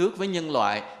với đất nước, với nhân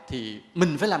loại, thì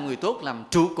mình phải làm người tốt, làm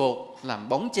trụ cột, làm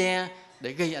bóng che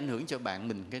để gây ảnh hưởng cho bạn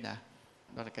mình cái đã.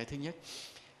 Đó là cái thứ nhất.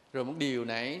 Rồi một điều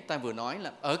nãy ta vừa nói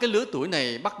là ở cái lứa tuổi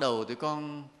này bắt đầu tụi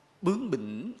con bướng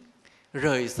bỉnh,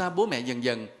 rời xa bố mẹ dần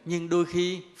dần, nhưng đôi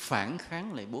khi phản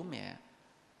kháng lại bố mẹ.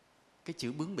 Cái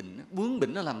chữ bướng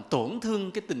bỉnh nó làm tổn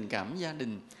thương cái tình cảm gia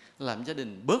đình, làm gia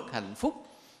đình bớt hạnh phúc,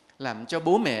 làm cho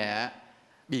bố mẹ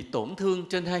bị tổn thương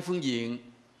trên hai phương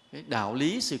diện: cái đạo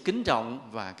lý, sự kính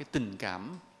trọng và cái tình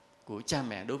cảm của cha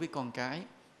mẹ đối với con cái,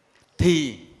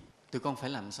 thì tụi con phải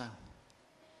làm sao?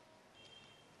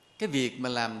 Cái việc mà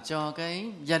làm cho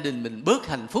cái gia đình mình bớt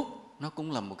hạnh phúc nó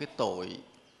cũng là một cái tội.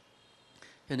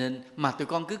 Cho nên mà tụi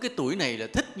con cứ cái tuổi này là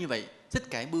thích như vậy, thích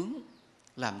cãi bướng,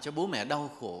 làm cho bố mẹ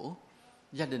đau khổ,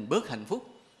 gia đình bớt hạnh phúc.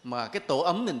 Mà cái tổ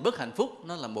ấm mình bớt hạnh phúc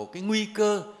nó là một cái nguy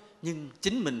cơ, nhưng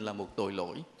chính mình là một tội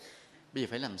lỗi. Bây giờ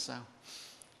phải làm sao?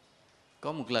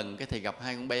 Có một lần cái thầy gặp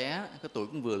hai con bé, cái tuổi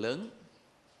cũng vừa lớn.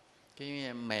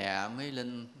 Cái mẹ mới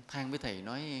lên than với thầy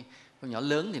nói: con nhỏ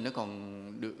lớn thì nó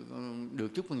còn được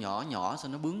chút, con nhỏ nhỏ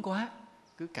sao nó bướng quá,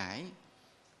 cứ cãi.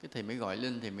 Cái thầy mới gọi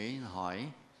lên, thầy mới hỏi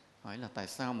là tại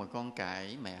sao mà con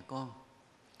cãi mẹ con?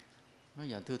 Nói: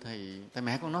 dạ thưa thầy, tại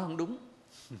mẹ con nói không đúng.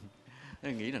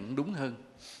 Tôi nghĩ rằng đúng hơn.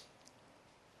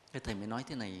 Cái thầy mới nói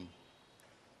thế này: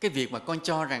 cái việc mà con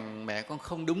cho rằng mẹ con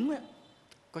không đúng á,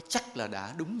 có chắc là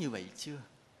đã đúng như vậy chưa?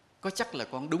 Có chắc là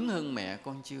con đúng hơn mẹ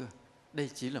con chưa? Đây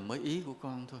chỉ là mới ý của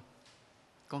con thôi.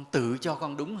 Con tự cho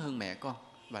con đúng hơn mẹ con,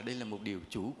 và đây là một điều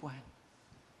chủ quan,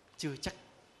 chưa chắc.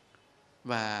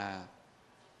 Và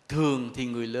thường thì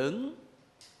người lớn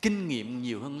kinh nghiệm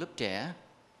nhiều hơn lớp trẻ,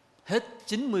 hết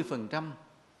 90%,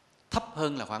 thấp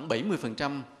hơn là khoảng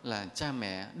 70% là cha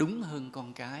mẹ đúng hơn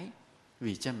con cái,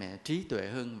 vì cha mẹ trí tuệ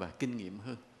hơn và kinh nghiệm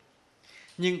hơn.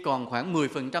 Nhưng còn khoảng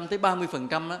 10% tới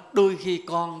 30% đó, đôi khi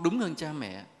con đúng hơn cha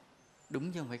mẹ.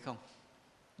 Đúng chứ không phải không?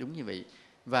 Đúng như vậy.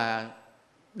 Và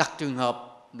đặt trường hợp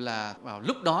là vào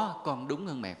lúc đó con đúng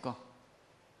hơn mẹ con.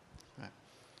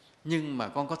 Nhưng mà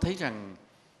con có thấy rằng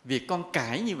việc con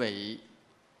cãi như vậy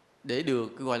để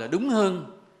được gọi là đúng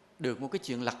hơn, được một cái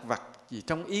chuyện lặt vặt gì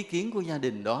trong ý kiến của gia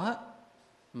đình đó,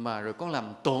 mà rồi con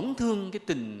làm tổn thương cái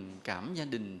tình cảm gia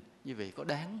đình như vậy, có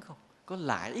đáng không? Có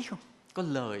lãi không? Có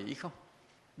lời không?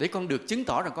 Để con được chứng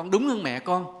tỏ rằng con đúng hơn mẹ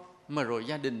con, mà rồi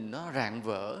gia đình nó rạn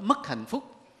vỡ, mất hạnh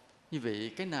phúc. Như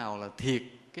vậy cái nào là thiệt,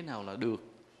 cái nào là được?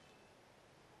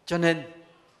 Cho nên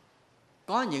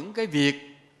có những cái việc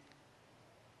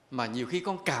mà nhiều khi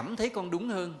con cảm thấy con đúng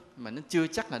hơn, mà nó chưa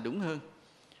chắc là đúng hơn.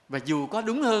 Và dù có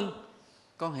đúng hơn,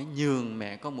 con hãy nhường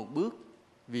mẹ con một bước,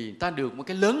 vì ta được một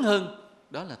cái lớn hơn,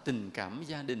 đó là tình cảm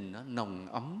gia đình nó nồng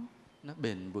ấm, nó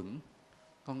bền vững.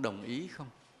 Con đồng ý không?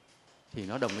 Thì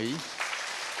nó đồng ý.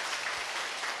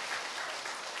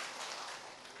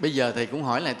 Bây giờ thầy cũng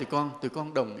hỏi lại tụi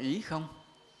con đồng ý không?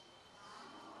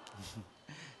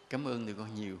 Cảm ơn tụi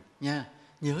con nhiều nha.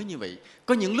 Nhớ như vậy.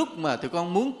 Có những lúc mà tụi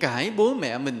con muốn cãi bố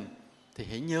mẹ mình thì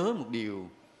hãy nhớ một điều: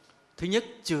 thứ nhất,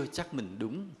 chưa chắc mình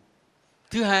đúng.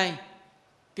 Thứ hai,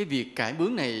 cái việc cãi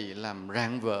bướng này làm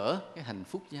rạn vỡ cái hạnh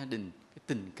phúc gia đình, cái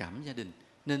tình cảm gia đình.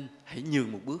 Nên hãy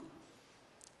nhường một bước.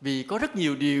 Vì có rất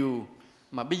nhiều điều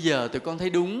mà bây giờ tụi con thấy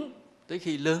đúng, tới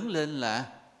khi lớn lên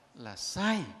là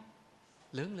sai.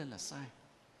 Lớn lên là sai.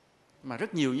 Mà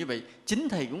rất nhiều như vậy. Chính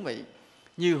thầy cũng vậy.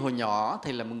 Như hồi nhỏ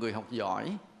thầy là một người học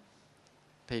giỏi,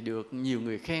 thầy được nhiều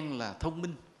người khen là thông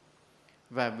minh.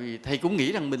 Và vì thầy cũng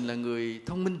nghĩ rằng mình là người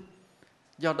thông minh,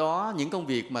 do đó những công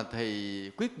việc mà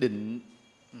thầy quyết định,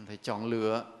 thầy chọn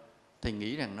lựa, thầy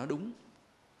nghĩ rằng nó đúng.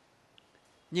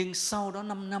 Nhưng sau đó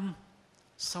 5 năm,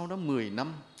 sau đó 10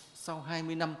 năm, sau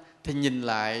 20 năm, thầy nhìn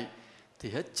lại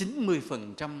thì hết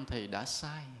 90% thầy đã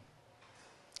sai.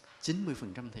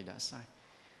 90% thầy đã sai.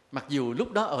 Mặc dù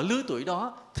lúc đó ở lứa tuổi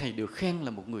đó thầy được khen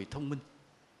là một người thông minh.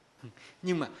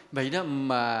 Nhưng mà vậy đó,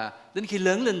 mà đến khi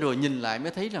lớn lên rồi nhìn lại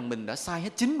mới thấy rằng mình đã sai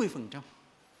hết 90%.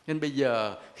 Nên bây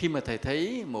giờ khi mà thầy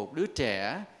thấy một đứa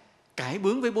trẻ cãi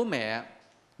bướng với bố mẹ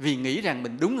vì nghĩ rằng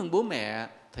mình đúng hơn bố mẹ,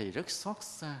 thầy rất xót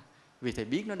xa. Vì thầy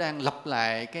biết nó đang lặp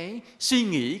lại cái suy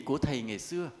nghĩ của thầy ngày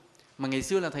xưa. Mà ngày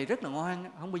xưa là thầy rất là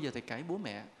ngoan, không bao giờ thầy cãi bố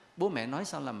mẹ. Bố mẹ nói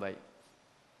sao làm vậy,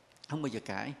 không bao giờ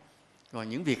cãi. Còn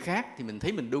những việc khác thì mình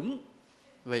thấy mình đúng,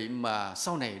 vậy mà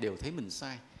sau này đều thấy mình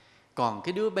sai. Còn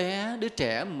cái đứa bé, đứa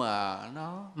trẻ mà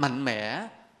nó mạnh mẽ,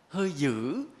 hơi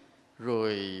dữ,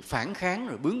 rồi phản kháng,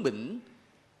 rồi bướng bỉnh,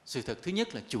 sự thật thứ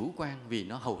nhất là chủ quan, vì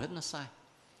nó hầu hết nó sai.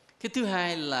 Cái thứ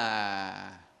hai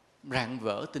là rạn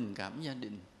vỡ tình cảm gia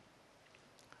đình.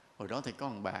 Hồi đó thầy có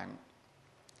một bạn,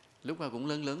 lúc đó cũng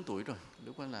lớn tuổi rồi,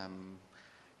 lúc đó là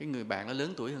cái người bạn nó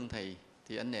lớn tuổi hơn thầy,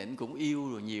 thì anh này anh cũng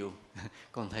yêu rồi nhiều.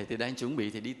 Còn thầy thì đang chuẩn bị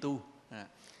thì đi tu.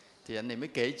 Thì anh này mới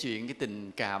kể chuyện cái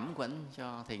tình cảm của anh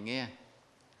cho thầy nghe.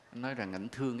 Anh nói rằng ảnh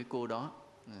thương cái cô đó.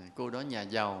 Cô đó nhà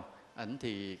giàu, ảnh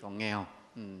thì còn nghèo.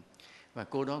 Và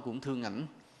cô đó cũng thương ảnh.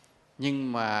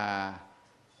 Nhưng mà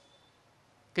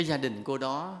cái gia đình cô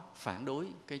đó phản đối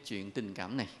cái chuyện tình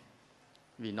cảm này.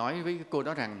 Vì nói với cô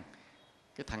đó rằng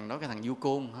cái thằng du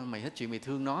côn, mày hết chuyện mày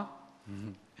thương nó.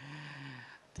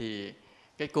 Thì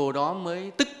cái cô đó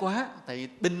mới tức quá, tại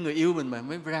binh người yêu mình mà,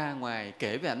 mới ra ngoài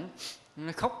kể với ảnh.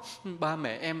 Nó khóc, ba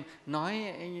mẹ em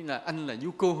nói là anh là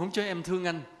du côn, không cho em thương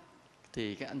anh.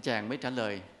 Thì cái anh chàng mới trả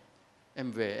lời,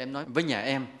 em về em nói với nhà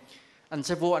em, anh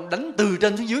sẽ vô anh đánh từ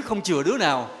trên xuống dưới không chừa đứa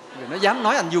nào, rồi nó dám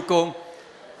nói anh du côn.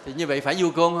 Thì như vậy phải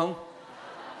du côn không?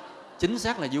 Chính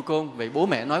xác là du côn, vậy bố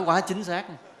mẹ nói quá chính xác.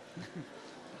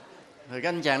 Rồi cái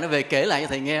anh chàng nó về kể lại cho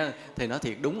thầy nghe, thầy nói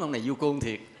thiệt đúng, ông này du côn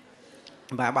thiệt.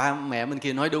 Và ba mẹ bên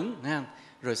kia nói đúng, thấy không?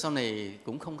 Rồi sau này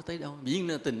cũng không có tới đâu, dĩ nhiên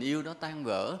là tình yêu đó tan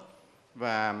vỡ.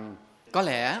 Và có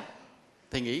lẽ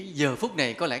thầy nghĩ giờ phút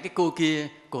này có lẽ cái cô kia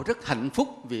cô rất hạnh phúc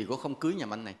vì cô không cưới nhà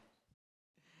anh này.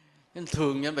 Nên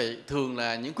thường như vậy, thường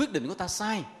là những quyết định của ta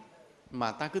sai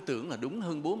mà ta cứ tưởng là đúng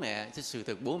hơn bố mẹ, chứ sự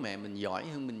thật bố mẹ mình giỏi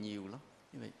hơn mình nhiều lắm.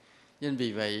 Như vậy. Nên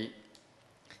vì vậy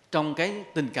trong cái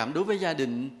tình cảm đối với gia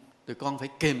đình, tụi con phải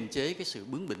kiềm chế cái sự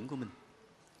bướng bỉnh của mình.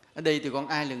 Ở đây tụi con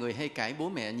ai là người hay cãi bố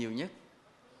mẹ nhiều nhất?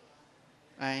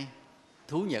 Ai?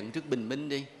 Thú nhận trước bình minh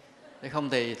đi. Để không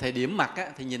thì thầy điểm mặt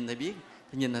á, thì nhìn thầy biết.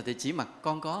 Thầy nhìn là thầy chỉ mặt,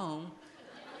 con có không?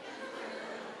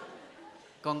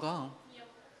 Con có không?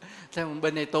 Theo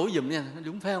bên này tối giùm nha,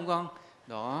 đúng phải không con?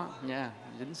 Đó nha,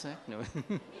 chính xác nữa.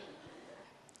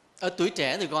 Ở tuổi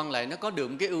trẻ thì con lại nó có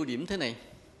được cái ưu điểm thế này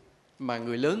mà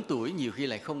người lớn tuổi nhiều khi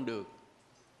lại không được,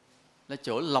 là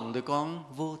chỗ lòng tụi con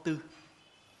vô tư.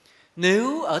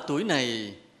 Nếu ở tuổi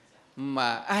này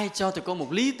mà ai cho tụi con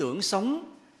một lý tưởng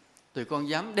sống, tụi con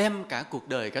dám đem cả cuộc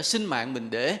đời, cả sinh mạng mình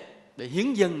để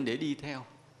hiến dâng, để đi theo.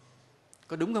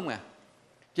 Có đúng không ạ?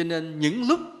 Cho nên những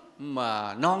lúc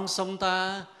mà non sông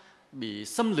ta bị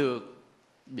xâm lược,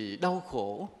 bị đau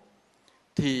khổ,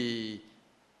 thì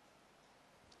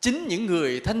chính những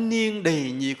người thanh niên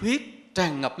đầy nhiệt huyết,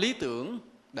 tràn ngập lý tưởng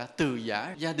đã từ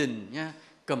giã gia đình nha,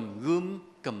 cầm gươm,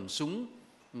 cầm súng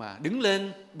mà đứng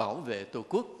lên bảo vệ Tổ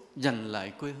quốc, giành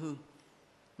lại quê hương.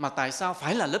 Mà tại sao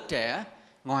phải là lớp trẻ?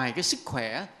 Ngoài cái sức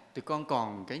khỏe, tụi con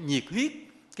còn cái nhiệt huyết,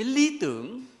 cái lý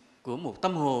tưởng của một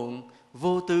tâm hồn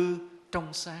vô tư,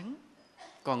 trong sáng.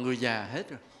 Còn người già hết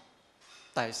rồi.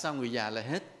 Tại sao người già lại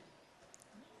hết?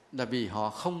 Là vì họ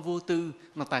không vô tư.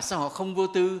 Mà tại sao họ không vô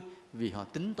tư? Vì họ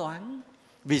tính toán.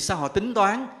 Vì sao họ tính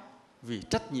toán? Vì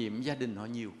trách nhiệm gia đình họ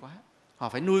nhiều quá. Họ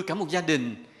phải nuôi cả một gia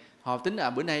đình. Họ tính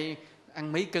bữa nay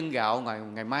ăn mấy cân gạo,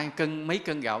 ngày mai mấy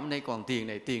cân gạo, hôm nay còn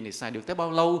tiền này xài được tới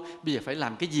bao lâu, bây giờ phải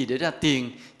làm cái gì để ra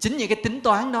tiền. Chính những cái tính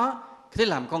toán đó thế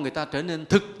làm con người ta trở nên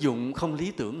thực dụng, không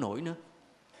lý tưởng nổi nữa.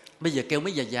 Bây giờ kêu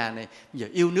mấy già này, bây giờ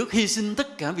yêu nước hy sinh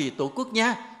tất cả vì Tổ quốc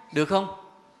nha, được không?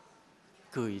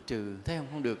 Cười trừ, thấy không?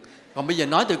 Không được. Còn bây giờ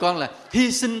nói tụi con là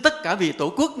hy sinh tất cả vì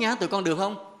Tổ quốc nha, tụi con được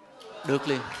không? Được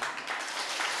liền.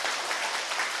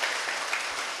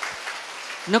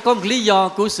 Nó có một lý do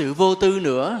của sự vô tư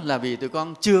nữa, là vì tụi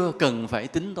con chưa cần phải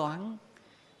tính toán.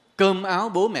 Cơm áo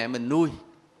bố mẹ mình nuôi,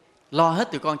 lo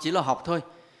hết, tụi con chỉ lo học thôi.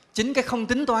 Chính cái không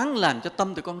tính toán làm cho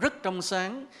tâm tụi con rất trong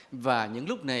sáng. Và những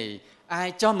lúc này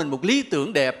ai cho mình một lý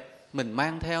tưởng đẹp, mình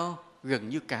mang theo gần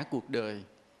như cả cuộc đời.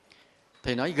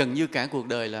 Thầy nói gần như cả cuộc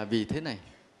đời là vì thế này.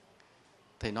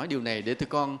 Thầy nói điều này để tụi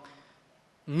con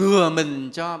ngừa mình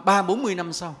cho 30-40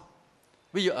 năm sau.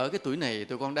 Ví dụ ở cái tuổi này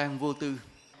tụi con đang vô tư.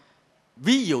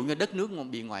 Ví dụ như đất nước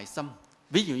bị ngoại xâm,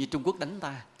 ví dụ như Trung Quốc đánh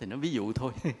ta, thì nó ví dụ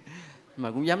thôi.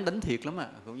 Mà cũng dám đánh thiệt lắm ạ,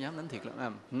 cũng dám đánh thiệt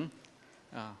lắm.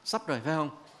 Sắp rồi phải không?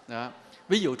 Đó.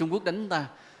 Ví dụ Trung Quốc đánh ta,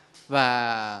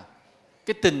 và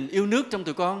cái tình yêu nước trong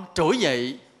tụi con trỗi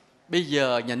dậy. Bây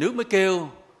giờ nhà nước mới kêu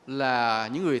là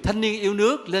những người thanh niên yêu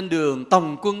nước lên đường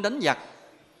tòng quân đánh giặc,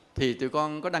 thì tụi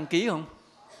con có đăng ký không?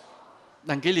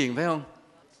 Đăng ký liền phải không?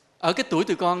 Ở cái tuổi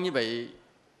tụi con như vậy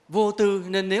vô tư,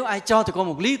 nên nếu ai cho tụi con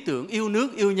một lý tưởng yêu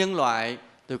nước, yêu nhân loại,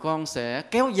 tụi con sẽ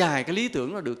kéo dài cái lý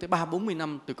tưởng đó được tới 30-40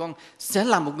 năm. Tụi con sẽ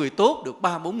làm một người tốt được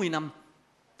 30-40 năm.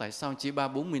 Tại sao chỉ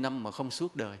 30-40 năm mà không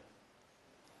suốt đời?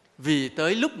 Vì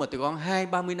tới lúc mà tụi con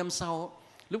 20-30 năm sau,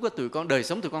 lúc đó tụi con đời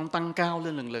sống tụi con tăng cao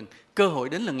lên lần lần, cơ hội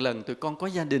đến lần lần, tụi con có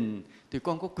gia đình, tụi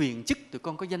con có quyền chức, tụi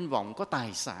con có danh vọng, có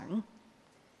tài sản.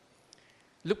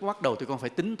 Lúc bắt đầu tụi con phải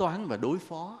tính toán và đối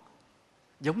phó,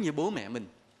 giống như bố mẹ mình.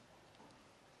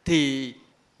 Thì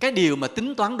cái điều mà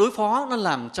tính toán đối phó nó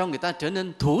làm cho người ta trở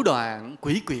nên thủ đoạn,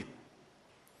 quỷ quyệt.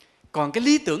 Còn cái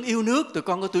lý tưởng yêu nước tụi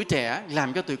con có tuổi trẻ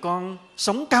làm cho tụi con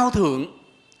sống cao thượng.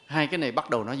 Hai cái này bắt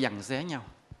đầu nó giằng xé nhau.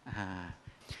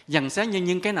 Giằng xé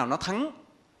nhưng cái nào nó thắng?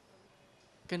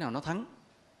 Cái nào nó thắng?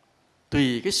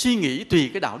 Tùy cái suy nghĩ, tùy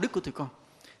cái đạo đức của tụi con.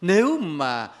 Nếu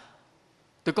mà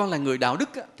tụi con là người đạo đức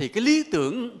thì cái lý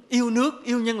tưởng yêu nước,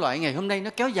 yêu nhân loại ngày hôm nay nó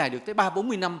kéo dài được tới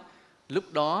 30-40 năm.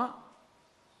 Lúc đó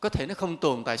có thể nó không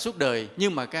tồn tại suốt đời,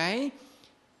 nhưng mà cái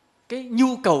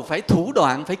nhu cầu phải thủ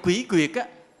đoạn, phải quỷ quyệt á,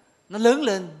 nó lớn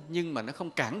lên nhưng mà nó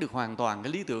không cản được hoàn toàn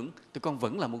cái lý tưởng. Tụi con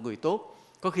vẫn là một người tốt.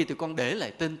 Có khi tụi con để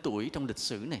lại tên tuổi trong lịch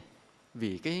sử này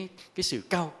vì cái sự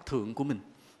cao thượng của mình.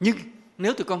 Nhưng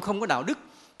nếu tụi con không có đạo đức,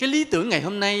 cái lý tưởng ngày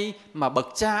hôm nay mà bậc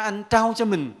cha anh trao cho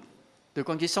mình, tụi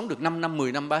con chỉ sống được 5 năm,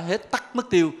 10 năm bá hết, tắt mất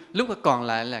tiêu. Lúc đó còn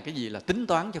lại là cái gì? Là tính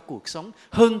toán cho cuộc sống,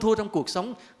 hơn thua trong cuộc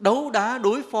sống, đấu đá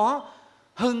đối phó,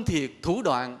 hơn thiệt, thủ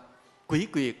đoạn, quỷ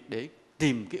quyệt để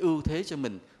tìm cái ưu thế cho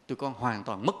mình. Tụi con hoàn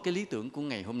toàn mất cái lý tưởng của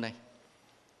ngày hôm nay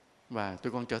và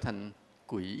tụi con trở thành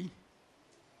quỷ.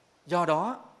 Do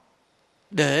đó,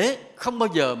 để không bao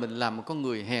giờ mình làm một con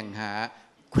người hèn hạ,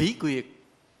 quỷ quyệt,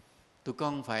 tụi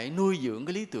con phải nuôi dưỡng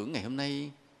cái lý tưởng ngày hôm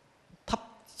nay, thắp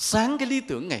sáng cái lý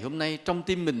tưởng ngày hôm nay trong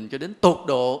tim mình cho đến tột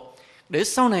độ, để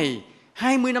sau này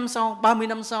 20 năm sau, 30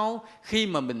 năm sau, khi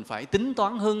mà mình phải tính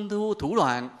toán hơn thua thủ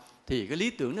đoạn, thì cái lý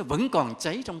tưởng nó vẫn còn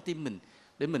cháy trong tim mình,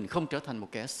 để mình không trở thành một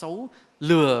kẻ xấu,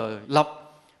 lừa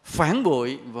lọc, phản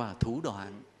bội và thủ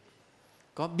đoạn.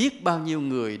 Có biết bao nhiêu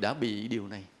người đã bị điều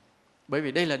này. Bởi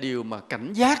vì đây là điều mà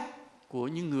cảnh giác của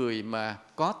những người mà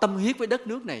có tâm huyết với đất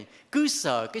nước này. Cứ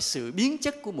sợ cái sự biến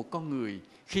chất của một con người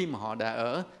khi mà họ đã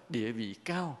ở địa vị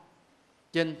cao.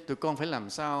 Cho nên tụi con phải làm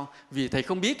sao? Vì thầy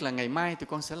không biết là ngày mai tụi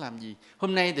con sẽ làm gì.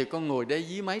 Hôm nay tụi con ngồi đây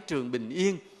dưới mái trường bình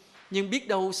yên, nhưng biết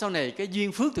đâu sau này cái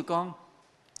duyên phước tụi con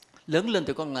lớn lên,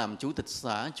 tụi con làm chủ tịch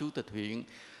xã, chủ tịch huyện,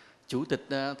 chủ tịch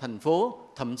thành phố,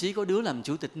 thậm chí có đứa làm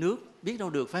chủ tịch nước. Biết đâu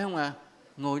được, phải không à?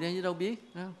 Ngồi đây chứ đâu biết.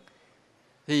 Đúng không?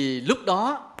 Thì lúc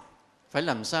đó phải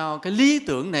làm sao cái lý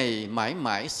tưởng này mãi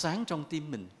mãi sáng trong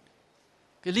tim mình.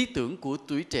 Cái lý tưởng của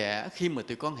tuổi trẻ khi mà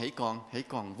tụi con hãy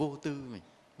còn vô tư mình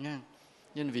nha.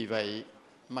 Nên vì vậy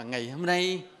mà ngày hôm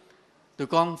nay tụi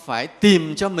con phải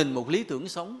tìm cho mình một lý tưởng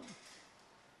sống.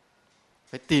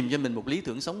 Phải tìm cho mình một lý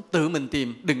tưởng sống, tự mình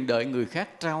tìm, đừng đợi người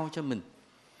khác trao cho mình.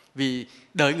 Vì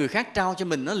đợi người khác trao cho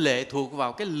mình nó lệ thuộc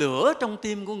vào cái lửa trong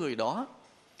tim của người đó.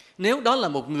 Nếu đó là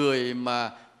một người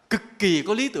mà cực kỳ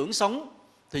có lý tưởng sống,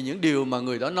 thì những điều mà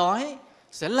người đó nói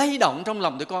sẽ lay động trong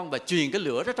lòng tụi con và truyền cái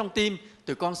lửa đó trong tim.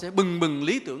 Tụi con sẽ bừng bừng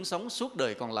lý tưởng sống suốt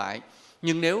đời còn lại.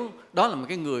 Nhưng nếu đó là một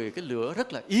cái người, cái lửa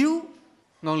rất là yếu,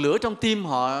 ngọn lửa trong tim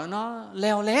họ nó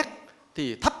leo lét,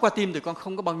 thì thắp qua tim tụi con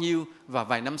không có bao nhiêu, và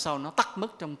vài năm sau nó tắt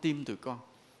mất trong tim tụi con.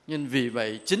 Nhưng vì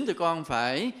vậy chính tụi con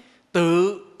phải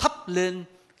tự thắp lên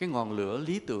cái ngọn lửa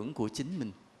lý tưởng của chính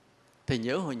mình. Thầy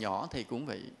nhớ hồi nhỏ thầy cũng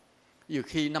vậy. Dù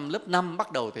khi năm lớp 5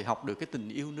 bắt đầu thầy học được cái tình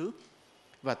yêu nước,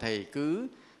 và thầy cứ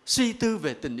suy tư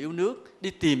về tình yêu nước,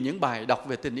 đi tìm những bài đọc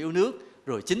về tình yêu nước,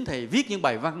 rồi chính thầy viết những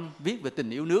bài văn viết về tình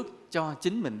yêu nước cho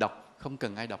chính mình đọc, không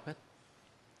cần ai đọc hết.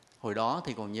 Hồi đó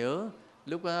thì còn nhớ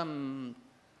lúc đó,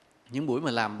 những buổi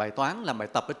mà làm bài toán, làm bài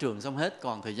tập ở trường xong hết,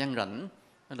 còn thời gian rảnh,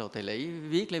 bắt đầu thầy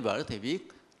lấy vở đó thầy viết: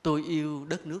 tôi yêu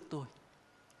đất nước tôi.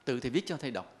 Tự thầy viết cho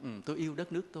thầy đọc, tôi yêu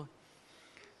đất nước tôi.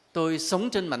 Tôi sống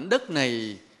trên mảnh đất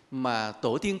này mà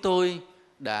tổ tiên tôi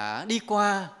đã đi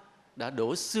qua, đã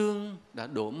đổ xương, đã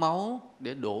đổ máu,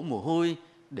 để đổ mồ hôi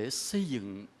để xây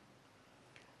dựng.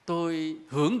 Tôi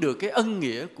hưởng được cái ân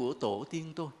nghĩa của tổ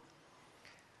tiên tôi.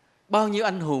 Bao nhiêu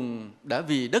anh hùng đã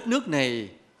vì đất nước này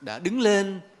đã đứng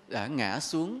lên, đã ngã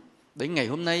xuống. Để ngày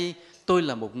hôm nay tôi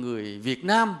là một người Việt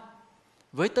Nam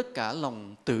với tất cả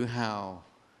lòng tự hào,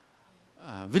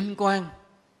 vinh quang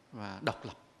và độc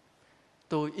lập.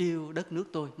 Tôi yêu đất nước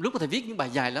tôi. Lúc mà thầy viết những bài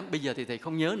dài lắm, bây giờ thì thầy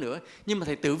không nhớ nữa, nhưng mà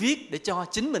thầy tự viết để cho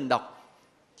chính mình đọc.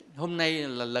 Hôm nay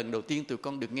là lần đầu tiên tụi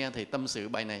con được nghe thầy tâm sự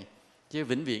bài này, chứ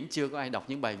vĩnh viễn chưa có ai đọc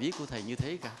những bài viết của thầy như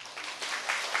thế cả.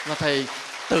 Và thầy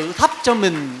tự thắp cho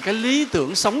mình cái lý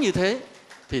tưởng sống như thế,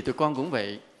 thì tụi con cũng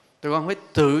vậy. Tụi con phải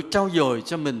tự trau dồi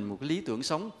cho mình một cái lý tưởng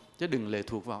sống, chứ đừng lệ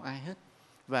thuộc vào ai hết.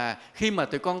 Và khi mà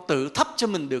tụi con tự thắp cho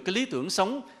mình được cái lý tưởng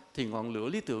sống, thì ngọn lửa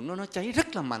lý tưởng nó cháy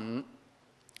rất là mạnh.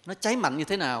 Nó cháy mạnh như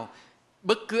thế nào?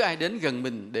 Bất cứ ai đến gần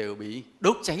mình đều bị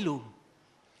đốt cháy luôn.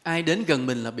 Ai đến gần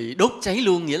mình là bị đốt cháy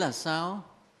luôn. Nghĩa là sao?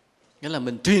 Nghĩa là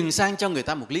mình truyền sang cho người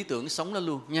ta một lý tưởng sống đó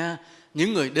luôn nha.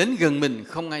 Những người đến gần mình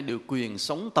không ai được quyền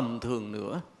sống tầm thường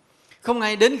nữa. Không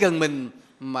ai đến gần mình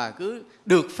mà cứ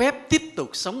được phép tiếp tục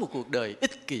sống một cuộc đời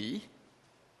ích kỷ.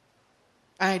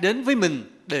 Ai đến với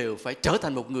mình đều phải trở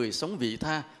thành một người sống vị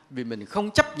tha, vì mình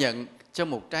không chấp nhận cho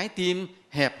một trái tim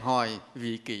hẹp hòi,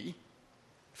 vị kỷ.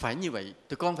 Phải như vậy,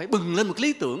 tụi con phải bừng lên một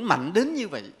lý tưởng mạnh đến như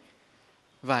vậy.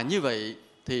 Và như vậy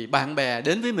thì bạn bè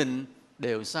đến với mình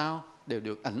đều sao? Đều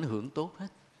được ảnh hưởng tốt hết.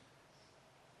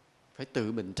 Phải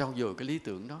tự mình trau dồi cái lý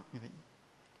tưởng đó. Như vậy.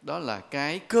 Đó là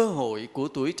cái cơ hội của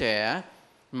tuổi trẻ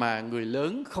mà người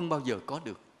lớn không bao giờ có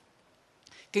được.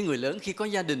 Cái người lớn khi có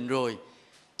gia đình rồi,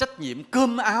 trách nhiệm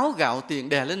cơm áo gạo tiền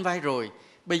đè lên vai rồi,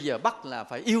 bây giờ bắt là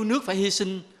phải yêu nước, phải hy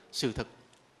sinh. Sự thật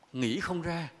nghĩ không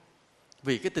ra.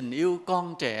 Vì cái tình yêu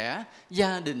con trẻ,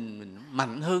 gia đình mình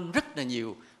mạnh hơn rất là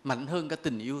nhiều, mạnh hơn cả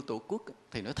tình yêu Tổ quốc.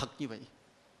 Thầy nói thật như vậy.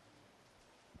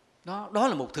 Đó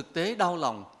là một thực tế đau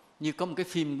lòng. Như có một cái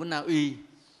phim của Na Uy,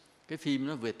 cái phim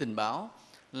nó về tình báo,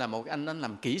 là một anh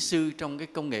làm kỹ sư trong cái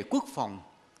công nghệ quốc phòng.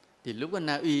 Thì lúc đó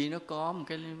Na Uy nó có một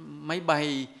cái máy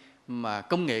bay mà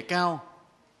công nghệ cao,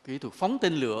 kỹ thuật phóng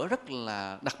tên lửa rất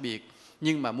là đặc biệt.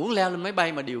 Nhưng mà muốn leo lên máy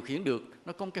bay mà điều khiển được,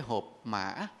 nó có một cái hộp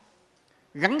mã.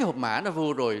 Gắn cái hộp mã nó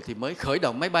vô rồi thì mới khởi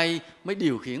động máy bay, mới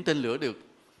điều khiển tên lửa được.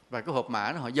 Và cái hộp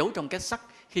mã nó họ giấu trong két sắt.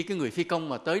 Khi cái người phi công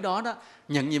mà tới đó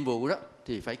nhận nhiệm vụ đó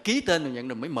thì phải ký tên rồi nhận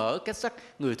được mới mở két sắt.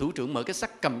 Người thủ trưởng mở két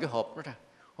sắt cầm cái hộp đó ra.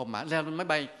 Hộp mã leo lên máy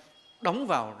bay, đóng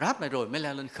vào ráp lại rồi mới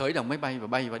leo lên khởi động máy bay và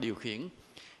bay và điều khiển.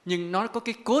 Nhưng nó có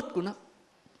cái code của nó.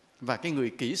 Và cái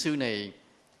người kỹ sư này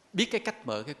biết cái cách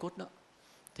mở cái code đó.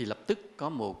 Thì lập tức có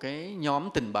một cái nhóm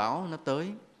tình báo nó tới.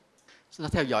 Nó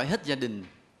theo dõi hết gia đình.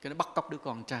 Cái nó bắt cóc đứa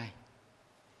con trai.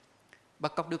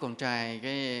 Bắt cóc đứa con trai.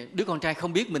 Đứa con trai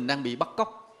không biết mình đang bị bắt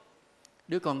cóc.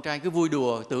 Đứa con trai cứ vui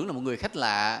đùa, tưởng là một người khách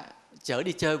lạ, chở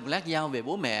đi chơi một lát giao về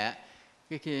bố mẹ.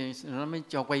 Cái khi nó mới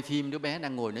cho quay phim đứa bé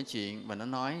đang ngồi nói chuyện. Và nó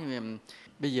nói,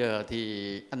 bây giờ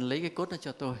thì anh lấy cái code đó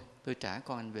cho tôi trả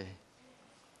con anh về.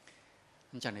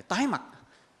 Anh chàng này tái mặt.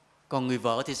 Còn người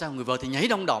vợ thì sao? Người vợ thì nhảy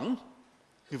đong đỏng.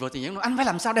 Người vợ thì nhảy đong đỏng, anh phải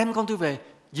làm sao đem con tôi về,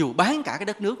 dù bán cả cái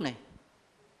đất nước này.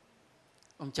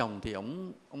 Ông chồng thì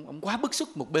ông quá bức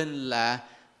xúc. Một bên là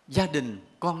gia đình,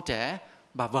 con trẻ.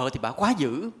 Bà vợ thì bà quá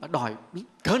dữ, bà đòi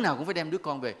cỡ nào cũng phải đem đứa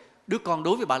con về. Đứa con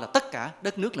đối với bà là tất cả,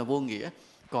 đất nước là vô nghĩa.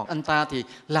 Còn anh ta thì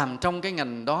làm trong cái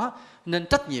ngành đó nên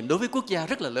trách nhiệm đối với quốc gia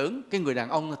rất là lớn. Cái người đàn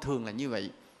ông thường là như vậy.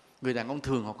 Người đàn ông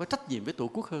thường họ có trách nhiệm với tổ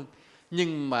quốc hơn.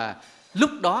 Nhưng mà lúc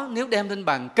đó nếu đem lên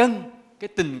bàn cân, cái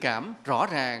tình cảm rõ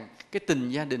ràng, cái tình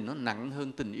gia đình nó nặng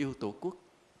hơn tình yêu tổ quốc.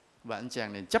 Và anh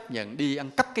chàng này chấp nhận đi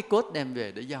ăn cắp cái code đem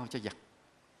về để giao cho giặc.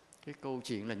 Cái câu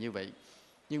chuyện là như vậy.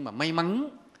 Nhưng mà may mắn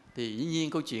thì dĩ nhiên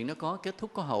câu chuyện nó có kết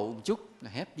thúc có hậu một chút, là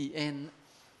happy end.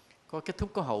 Có kết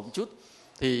thúc có hậu một chút.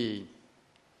 Thì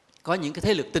có những cái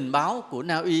thế lực tình báo của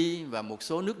Na Uy và một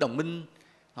số nước đồng minh,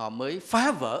 họ mới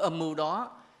phá vỡ âm mưu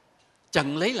đó,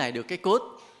 chặn lấy lại được cái code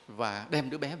và đem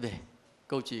đứa bé về.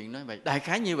 Câu chuyện nói vậy, đại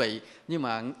khái như vậy. Nhưng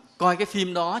mà coi cái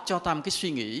phim đó cho ta một cái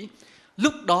suy nghĩ.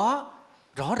 Lúc đó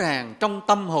rõ ràng trong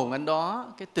tâm hồn anh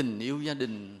đó, cái tình yêu gia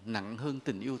đình nặng hơn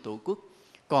tình yêu tổ quốc.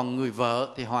 Còn người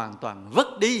vợ thì hoàn toàn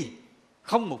vất đi,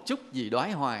 không một chút gì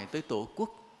đoái hoài tới tổ quốc.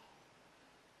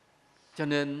 Cho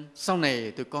nên sau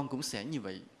này tụi con cũng sẽ như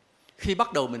vậy. Khi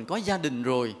bắt đầu mình có gia đình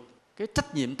rồi, cái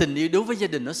trách nhiệm tình yêu đối với gia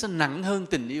đình nó sẽ nặng hơn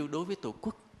tình yêu đối với tổ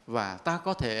quốc. Và ta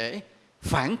có thể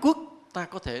phản quốc, ta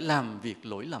có thể làm việc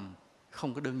lỗi lầm.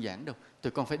 Không có đơn giản đâu.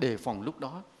 Tụi con phải đề phòng lúc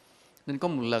đó. Nên có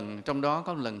một lần, trong đó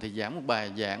có một lần thầy giảng một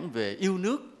bài giảng về yêu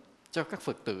nước cho các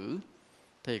Phật tử.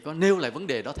 Thầy có nêu lại vấn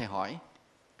đề đó, thầy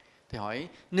hỏi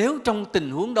nếu trong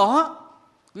tình huống đó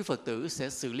quý Phật tử sẽ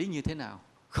xử lý như thế nào?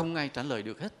 Không ai trả lời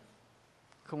được hết.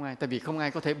 Không ai, tại vì không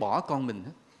ai có thể bỏ con mình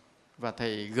hết. Và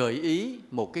thầy gợi ý,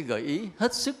 một cái gợi ý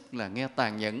hết sức là nghe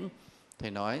tàn nhẫn.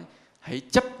 Thầy nói hãy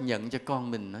chấp nhận cho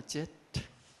con mình nó chết.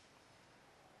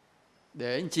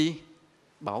 Để anh chi?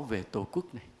 Bảo vệ tổ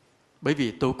quốc này. Bởi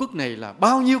vì tổ quốc này là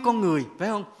bao nhiêu con người, phải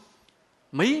không?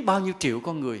 Bao nhiêu triệu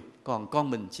con người. Còn con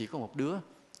mình chỉ có một đứa.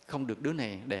 Không được đứa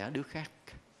này đẻ đứa khác.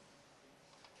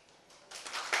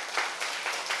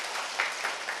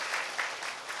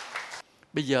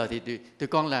 Bây giờ thì tụi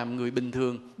con làm người bình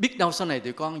thường. Biết đâu sau này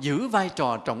tụi con giữ vai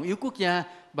trò trọng yếu quốc gia.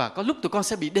 Và có lúc tụi con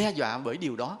sẽ bị đe dọa bởi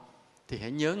điều đó. Thì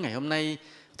hãy nhớ ngày hôm nay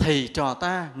thầy trò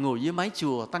ta ngồi dưới mái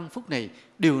chùa Tăng Phúc này,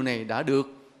 điều này đã được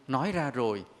nói ra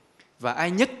rồi. Và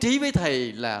ai nhất trí với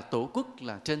thầy là tổ quốc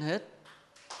là trên hết.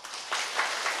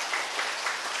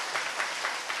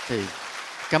 Thì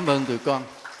cảm ơn tụi con.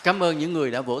 Cảm ơn những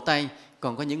người đã vỗ tay.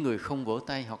 Còn có những người không vỗ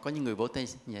tay, hoặc có những người vỗ tay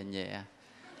nhẹ nhẹ.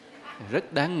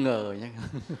 Rất đáng ngờ nha.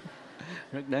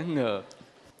 Rất đáng ngờ.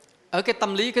 Ở cái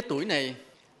tâm lý cái tuổi này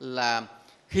là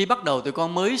khi bắt đầu tụi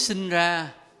con mới sinh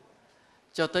ra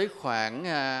cho tới khoảng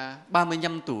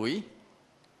 35 tuổi,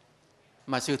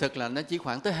 mà sự thật là nó chỉ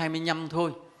khoảng tới 25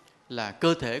 thôi, là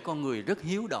cơ thể con người rất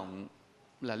hiếu động,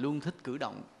 là luôn thích cử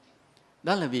động.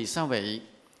 Đó là vì sao vậy?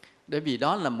 Bởi vì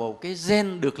đó là một cái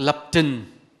gen được lập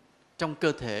trình trong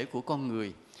cơ thể của con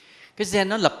người. Cái gen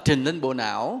nó lập trình lên bộ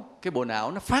não, cái bộ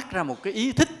não nó phát ra một cái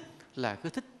ý thích, là cứ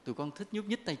thích, tụi con thích nhúc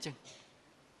nhích tay chân.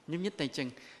 Nhúc nhích tay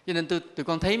chân. Cho nên tụi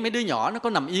con thấy mấy đứa nhỏ nó có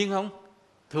nằm yên không?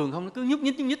 Thường không, nó cứ nhúc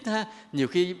nhích ha. Nhiều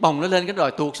khi bồng nó lên cái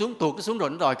đòi tuột nó xuống rồi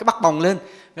nó đòi cái bắt bồng lên.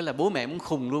 Cái là bố mẹ muốn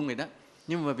khùng luôn rồi đó.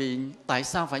 Nhưng mà vì tại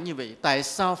sao phải như vậy? Tại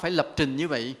sao phải lập trình như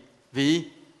vậy? Vì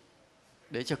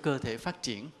để cho cơ thể phát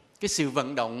triển. Cái sự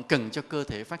vận động cần cho cơ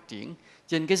thể phát triển.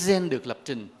 Trên cái gen được lập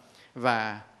trình.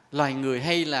 Và loài người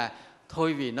hay là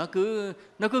thôi vì nó cứ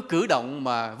cử động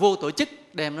mà vô tổ chức,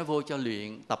 đem nó vô cho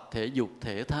luyện tập thể dục,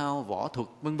 thể thao, võ thuật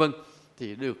vân vân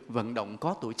thì được vận động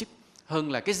có tổ chức,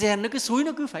 hơn là cái gen nó cứ xúi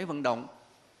nó cứ phải vận động.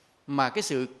 Mà cái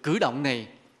sự cử động này,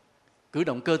 cử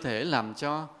động cơ thể làm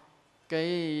cho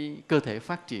cái cơ thể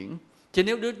phát triển. Chứ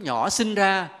nếu đứa nhỏ sinh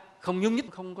ra không nhúc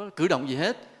nhích, không có cử động gì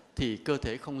hết thì cơ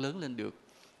thể không lớn lên được.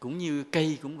 Cũng như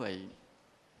cây cũng vậy.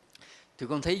 Thì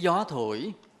con thấy gió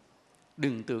thổi,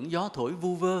 đừng tưởng gió thổi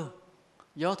vu vơ.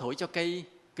 Gió thổi cho cây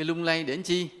lung lay để làm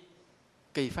chi?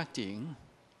 Cây phát triển.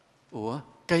 Ủa,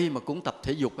 cây mà cũng tập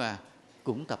thể dục à?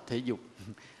 Cũng tập thể dục.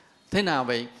 Thế nào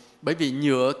vậy? Bởi vì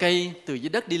nhựa cây từ dưới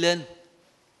đất đi lên.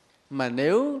 Mà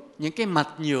nếu những cái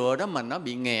mạch nhựa đó mà nó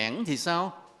bị nghẽn thì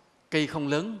sao? Cây không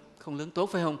lớn tốt,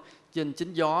 phải không? Cho nên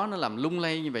chính gió nó làm lung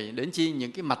lay như vậy. Đến chi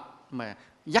những cái mạch mà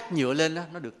dắt nhựa lên đó,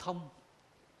 nó được thông.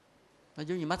 Nó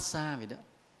giống như massage vậy đó.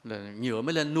 Là nhựa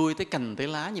mới lên nuôi tới cành tới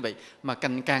lá như vậy. Mà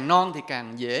cành càng non thì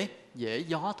càng dễ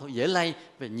gió thổi, dễ lay.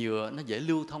 Về nhựa nó dễ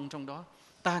lưu thông trong đó.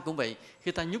 Ta cũng vậy,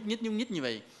 khi ta nhúc nhích như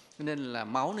vậy nên là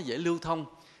máu nó dễ lưu thông.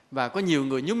 Và có nhiều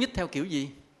người nhúc nhích theo kiểu gì?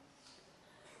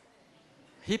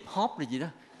 Hip hop là gì đó,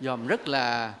 dòm rất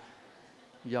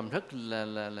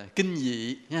là kinh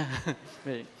dị nha.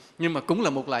 Nhưng mà cũng là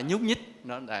một loại nhúc nhích,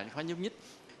 nó là khó nhúc nhích.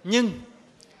 Nhưng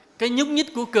cái nhúc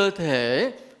nhích của cơ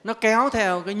thể nó kéo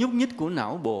theo cái nhúc nhích của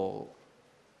não bộ.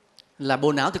 Là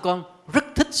bộ não thì con rất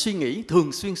thích suy nghĩ,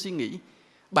 thường xuyên suy nghĩ.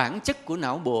 Bản chất của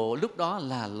não bộ lúc đó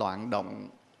là loạn động,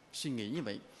 suy nghĩ như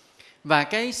vậy. Và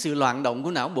cái sự loạn động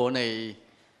của não bộ này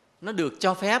nó được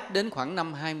cho phép đến khoảng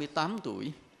năm 28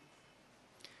 tuổi.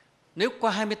 Nếu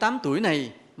qua 28 tuổi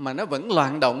này mà nó vẫn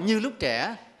loạn động như lúc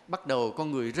trẻ, bắt đầu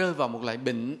con người rơi vào một loại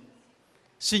bệnh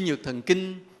suy nhược thần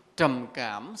kinh, trầm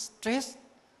cảm, stress,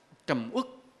 trầm uất,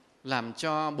 làm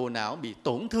cho bộ não bị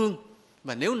tổn thương.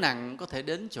 Và nếu nặng có thể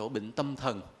đến chỗ bệnh tâm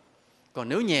thần. Còn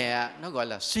nếu nhẹ nó gọi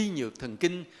là suy nhược thần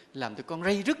kinh, làm cho con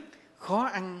ray rứt, khó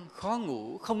ăn, khó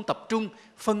ngủ, không tập trung,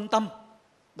 phân tâm.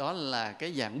 Đó là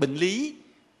cái dạng bệnh lý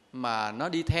mà nó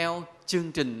đi theo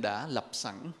chương trình đã lập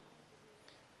sẵn.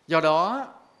 Do đó,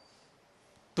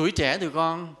 tuổi trẻ tụi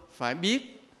con phải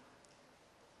biết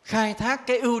khai thác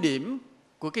cái ưu điểm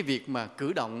của cái việc mà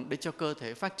cử động để cho cơ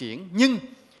thể phát triển, nhưng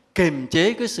kiềm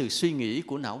chế cái sự suy nghĩ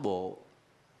của não bộ.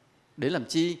 Để làm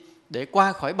chi? Để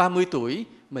qua khỏi 30 tuổi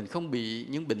mình không bị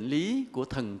những bệnh lý của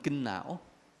thần kinh não.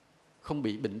 Không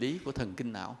bị bệnh lý của thần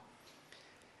kinh não.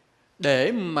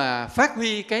 Để mà phát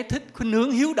huy cái khuynh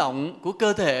hướng hiếu động của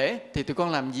cơ thể thì tụi con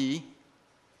làm gì?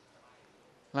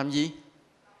 Làm gì?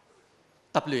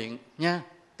 Tập luyện nha.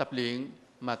 Tập luyện,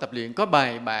 mà tập luyện có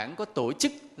bài bản, có tổ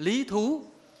chức, lý thú.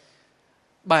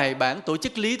 Bài bản tổ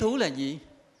chức lý thú là gì?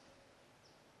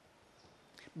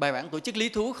 Bài bản tổ chức lý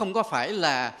thú không có phải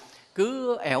là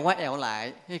cứ ẹo qua ẹo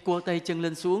lại hay cua tay chân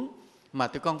lên xuống, mà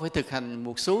tụi con phải thực hành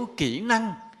một số kỹ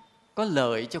năng có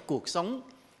lợi cho cuộc sống.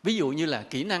 Ví dụ như là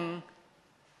kỹ năng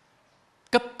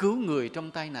cấp cứu người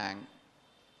trong tai nạn.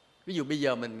 Ví dụ bây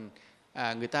giờ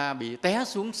người ta bị té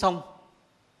xuống sông,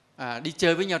 đi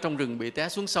chơi với nhau trong rừng bị té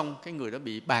xuống sông, cái người đó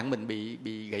bạn mình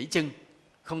bị gãy chân,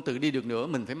 không tự đi được nữa,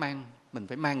 mình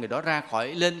phải mang người đó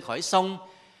lên khỏi sông,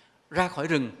 ra khỏi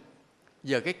rừng.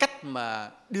 Giờ cái cách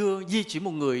mà di chuyển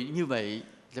một người như vậy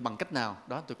là bằng cách nào?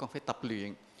 Đó tụi con phải tập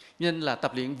luyện. Nên là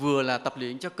tập luyện vừa là tập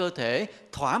luyện cho cơ thể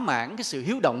thỏa mãn cái sự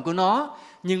hiếu động của nó,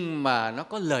 nhưng mà nó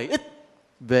có lợi ích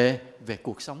về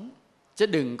cuộc sống. Chứ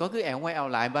đừng có cứ ẻo quay ẻo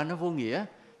lại và nó vô nghĩa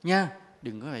nha.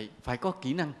 Đừng có vậy, phải có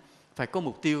kỹ năng, phải có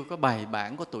mục tiêu, có bài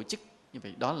bản, có tổ chức. Như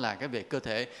vậy đó là cái về cơ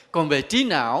thể. Còn về trí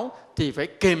não thì phải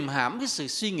kềm hãm cái sự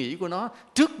suy nghĩ của nó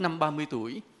trước năm 30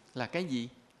 tuổi là cái gì?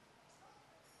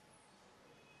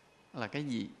 Là cái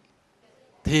gì?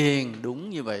 Thiền, đúng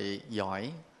như vậy,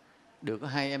 giỏi. Được có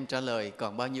 2 em trả lời,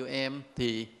 còn bao nhiêu em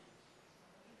thì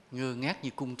ngơ ngác như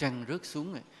cung trăng rớt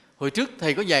xuống rồi. Hồi trước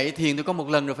thầy có dạy thiền tôi có một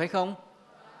lần rồi phải không?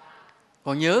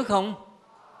 Còn nhớ không?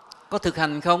 Có thực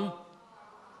hành không?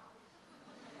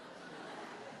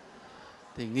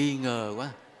 Thì nghi ngờ quá,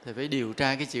 thầy phải điều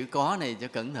tra cái chữ có này cho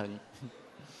cẩn thận.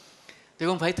 Tụi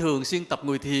con phải thường xuyên tập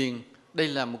ngồi thiền. Đây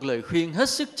là một lời khuyên hết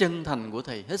sức chân thành của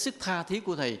thầy, hết sức tha thiết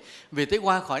của thầy. Vì tới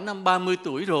qua khỏi năm 30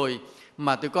 tuổi rồi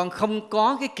mà tụi con không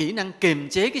có cái kỹ năng kiềm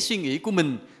chế cái suy nghĩ của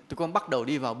mình, tụi con bắt đầu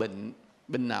đi vào bệnh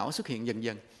não xuất hiện dần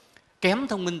dần. Kém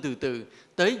thông minh từ từ,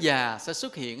 tới già sẽ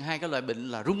xuất hiện 2 cái loại bệnh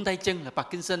là rung tay chân là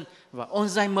Parkinson và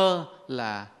Alzheimer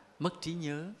là mất trí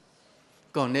nhớ.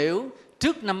 Còn nếu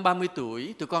trước năm 30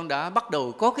 tuổi tụi con đã bắt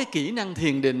đầu có cái kỹ năng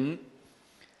thiền định,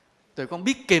 tụi con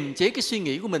biết kiềm chế cái suy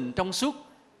nghĩ của mình trong suốt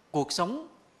cuộc sống,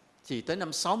 thì tới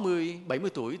năm 60,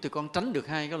 70 tuổi tụi con tránh được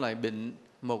 2 cái loại bệnh,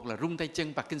 một là rung tay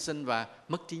chân Parkinson và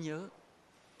mất trí nhớ.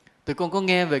 Tụi con có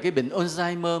nghe về cái bệnh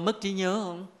Alzheimer, mất trí nhớ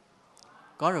không?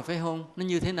 Có rồi phải không? Nó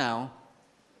như thế nào?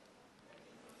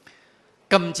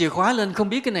 Cầm chìa khóa lên không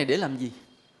biết cái này để làm gì.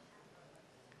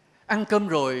 Ăn cơm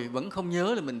rồi vẫn không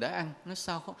nhớ là mình đã ăn. Nói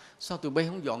sao tụi bay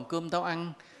không dọn cơm tao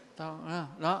ăn?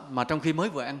 Đó, mà trong khi mới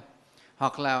vừa ăn.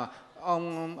 Hoặc là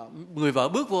người vợ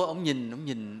bước vô, ông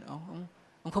nhìn,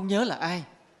 ông không nhớ là ai.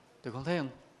 Tụi con thấy không?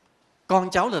 Con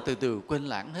cháu là từ từ quên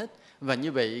lãng hết. Và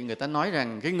như vậy người ta nói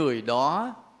rằng cái người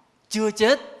đó chưa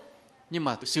chết, nhưng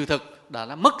mà sự thật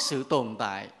đã mất sự tồn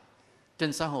tại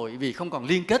trên xã hội vì không còn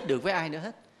liên kết được với ai nữa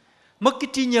hết. Mất cái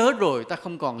trí nhớ rồi ta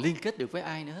không còn liên kết được với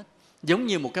ai nữa hết. Giống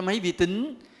như một cái máy vi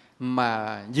tính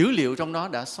mà dữ liệu trong đó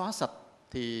đã xóa sạch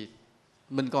thì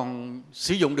mình còn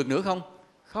sử dụng được nữa không?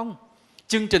 Không.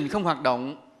 Chương trình không hoạt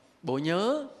động, bộ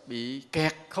nhớ bị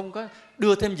kẹt, không có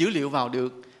đưa thêm dữ liệu vào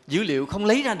được, dữ liệu không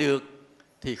lấy ra được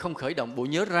thì không khởi động bộ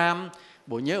nhớ RAM,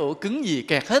 bộ nhớ ổ cứng gì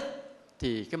kẹt hết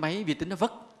thì cái máy vi tính nó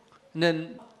vất.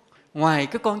 Nên ngoài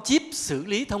cái con chip xử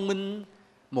lý thông minh,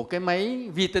 một cái máy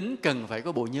vi tính cần phải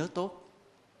có bộ nhớ tốt.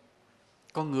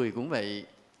 Con người cũng vậy.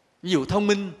 Ví dụ thông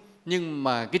minh nhưng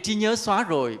mà cái trí nhớ xóa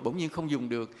rồi bỗng nhiên không dùng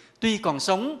được. Tuy còn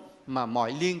sống mà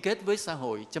mọi liên kết với xã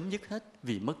hội chấm dứt hết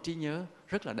vì mất trí nhớ.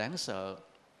 Rất là đáng sợ.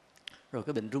 Rồi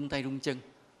cái bệnh rung tay rung chân.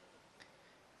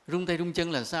 Rung tay rung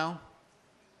chân là sao?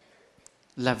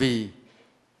 Là vì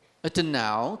ở trên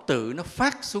não tự nó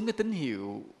phát xuống cái tín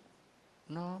hiệu,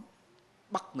 nó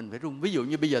bắt mình phải rung. Ví dụ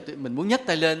như bây giờ mình muốn nhấc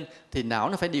tay lên thì não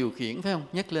nó phải điều khiển, phải không?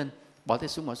 Nhấc lên, bỏ tay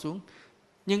xuống, bỏ xuống.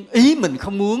 Nhưng ý mình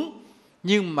không muốn,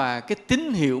 nhưng mà cái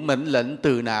tín hiệu mệnh lệnh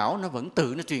từ não nó vẫn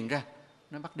tự nó truyền ra.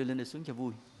 Nó bắt đưa lên đưa xuống cho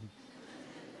vui.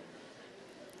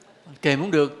 Kèm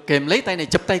không được, kèm lấy tay này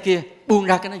chụp tay kia, buông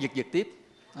ra cái nó giật tiếp.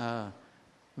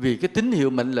 Vì cái tín hiệu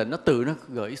mệnh lệnh nó tự nó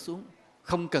gửi xuống,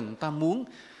 không cần ta muốn.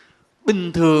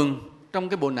 Bình thường trong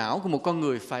cái bộ não của một con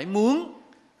người phải muốn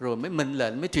rồi mới mệnh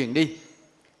lệnh mới truyền đi.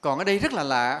 Còn ở đây rất là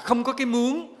lạ, không có cái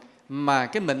muốn mà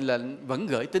cái mệnh lệnh vẫn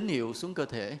gửi tín hiệu xuống cơ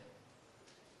thể.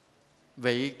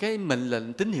 Vậy cái mệnh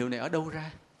lệnh tín hiệu này ở đâu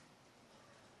ra?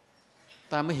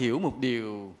 Ta mới hiểu một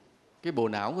điều, cái bộ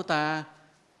não của ta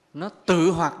nó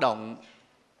tự hoạt động,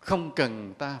 không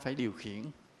cần ta phải điều khiển.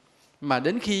 Mà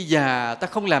đến khi già ta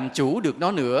không làm chủ được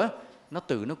nó nữa, nó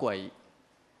tự nó quậy.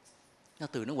 Nó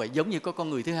tự nó quậy, giống như có con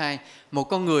người thứ hai. Một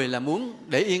con người là muốn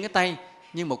để yên cái tay,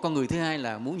 nhưng một con người thứ hai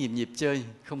là muốn nhịp chơi,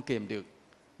 không kìm được.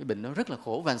 Cái bệnh nó rất là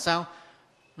khổ. Và sao?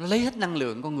 Nó lấy hết năng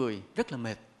lượng con người, rất là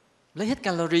mệt. Lấy hết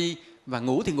calorie và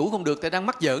ngủ thì ngủ không được, tại đang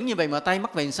mắc giỡn như vậy mà tay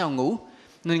mắc vậy sao ngủ.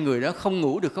 Nên người đó không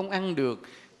ngủ được, không ăn được,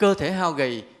 cơ thể hao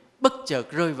gầy, bất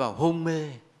chợt rơi vào hôn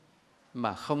mê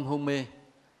mà không hôn mê.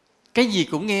 Cái gì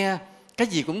cũng nghe, cái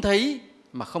gì cũng thấy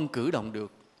mà không cử động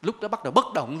được. Lúc đó bắt đầu bất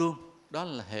động luôn. Đó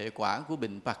là hệ quả của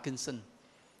bệnh Parkinson.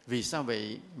 Vì sao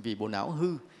vậy? Vì bộ não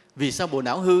hư. Vì sao bộ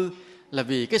não hư? Là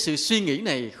vì cái sự suy nghĩ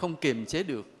này không kiềm chế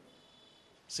được.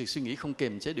 Sự suy nghĩ không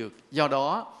kiềm chế được. Do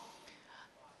đó,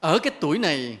 ở cái tuổi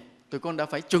này, tụi con đã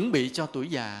phải chuẩn bị cho tuổi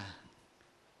già.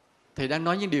 Thầy đang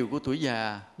nói những điều của tuổi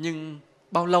già, nhưng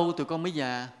bao lâu tụi con mới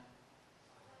già?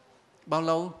 Bao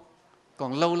lâu?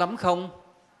 Còn lâu lắm không?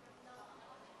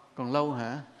 Còn lâu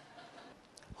hả?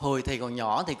 Hồi thầy còn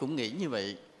nhỏ thầy cũng nghĩ như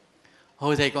vậy.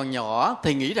 Hồi thầy còn nhỏ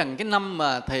thầy nghĩ rằng cái năm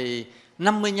mà thầy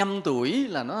 55 tuổi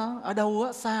là nó ở đâu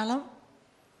á, xa lắm.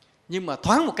 Nhưng mà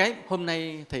thoáng một cái, hôm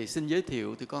nay thầy xin giới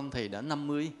thiệu tụi con thầy đã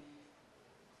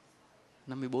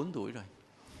 54 tuổi rồi.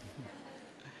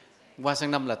 Qua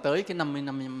sang năm là tới cái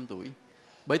 55 tuổi.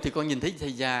 Bởi tụi con nhìn thấy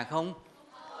thầy già không?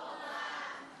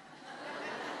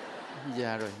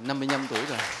 Già rồi, 55 tuổi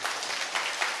rồi.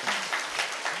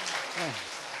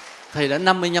 Thầy đã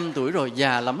 55 tuổi rồi,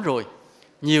 già lắm rồi.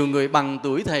 Nhiều người bằng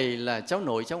tuổi thầy là cháu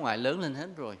nội, cháu ngoại lớn lên hết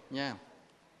rồi nha.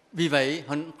 Vì vậy,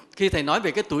 khi thầy nói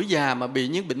về cái tuổi già mà bị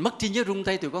những bệnh mất trí nhớ rung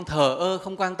tay, tụi con thờ ơ,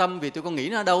 không quan tâm vì tụi con nghĩ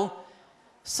nó ở đâu?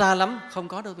 Xa lắm, không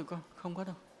có đâu tụi con, không có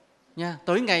đâu. Nha,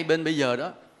 tới ngay bên bây giờ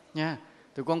đó. Nha,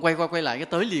 tụi con quay lại cái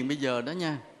tới liền bây giờ đó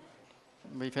nha.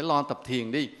 Vì phải lo tập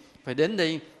thiền đi. Phải đến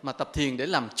đây mà tập thiền để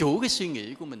làm chủ cái suy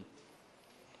nghĩ của mình.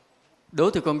 Đố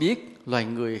tụi con biết loài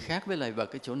người khác với loài vật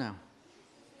cái chỗ nào?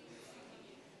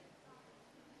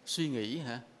 Suy nghĩ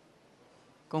hả?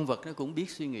 Con vật nó cũng biết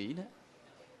suy nghĩ đó.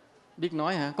 Biết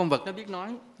nói hả? Con vật nó biết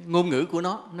nói. Ngôn ngữ của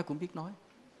nó cũng biết nói.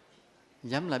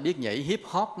 Dám là biết nhảy hip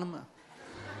hop lắm à.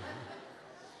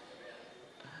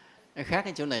 Khác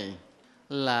cái chỗ này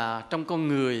là trong con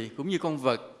người cũng như con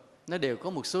vật, nó đều có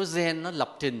một số gen nó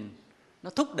lập trình, nó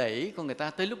thúc đẩy con người ta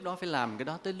tới lúc đó phải làm cái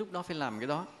đó, tới lúc đó phải làm cái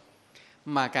đó.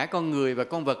 Mà cả con người và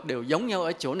con vật đều giống nhau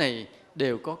ở chỗ này,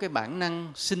 đều có cái bản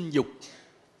năng sinh dục.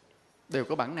 Đều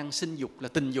có bản năng sinh dục là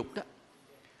tình dục đó.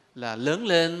 Là lớn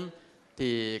lên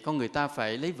thì con người ta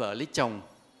phải lấy vợ lấy chồng,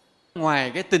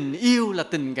 Ngoài cái tình yêu là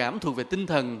tình cảm thuộc về tinh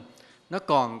thần, nó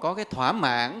còn có cái thỏa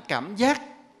mãn cảm giác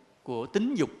của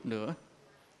tính dục nữa.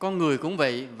 Con người cũng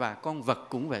vậy và con vật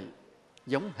cũng vậy,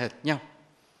 giống hệt nhau.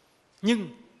 Nhưng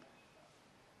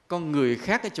con người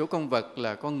khác ở chỗ con vật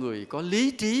là con người có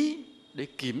lý trí để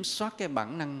kiểm soát cái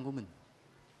bản năng của mình.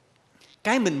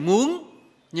 Cái mình muốn,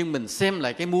 nhưng mình xem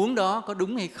lại cái muốn đó có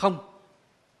đúng hay không.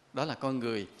 Đó là con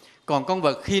người. Còn con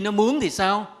vật khi nó muốn thì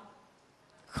sao?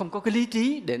 Không có cái lý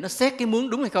trí để nó xét cái muốn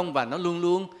đúng hay không, và nó luôn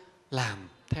luôn làm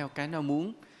theo cái nó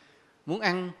muốn. Muốn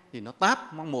ăn thì nó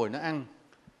táp món mồi nó ăn.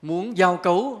 Muốn giao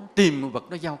cấu, tìm một vật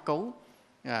nó giao cấu.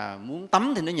 Muốn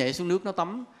tắm thì nó nhảy xuống nước nó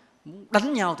tắm. Muốn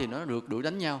đánh nhau thì nó được đuổi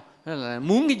đánh nhau. Nên là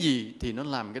muốn cái gì thì nó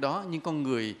làm cái đó. Nhưng con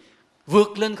người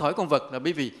vượt lên khỏi con vật là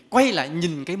bởi vì quay lại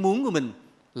nhìn cái muốn của mình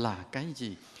là cái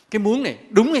gì. Cái muốn này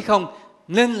đúng hay không,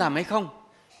 nên làm hay không.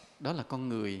 Đó là con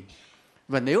người.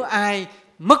 Và nếu ai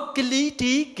mất cái lý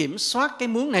trí kiểm soát cái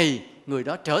muốn này, người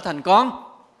đó trở thành con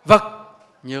vật.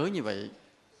 Nhớ như vậy.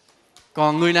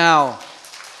 Còn người nào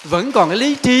vẫn còn cái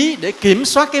lý trí để kiểm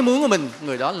soát cái muốn của mình,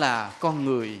 người đó là con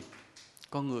người.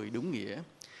 Con người đúng nghĩa.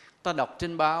 Ta đọc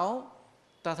trên báo,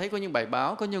 ta thấy có những bài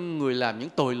báo, có những người làm những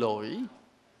tội lỗi.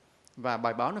 Và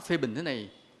bài báo nó phê bình thế này: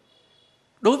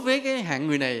 đối với cái hạng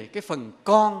người này, cái phần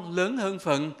con lớn hơn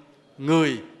phần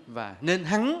người, và nên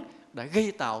hắn đã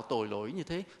gây tạo tội lỗi như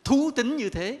thế, thú tính như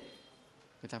thế.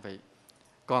 Người ta vậy.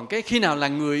 Còn cái khi nào là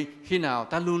người, khi nào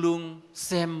ta luôn luôn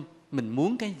xem mình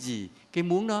muốn cái gì, cái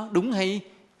muốn đó đúng hay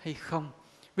không.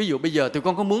 Ví dụ bây giờ tụi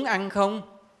con có muốn ăn không?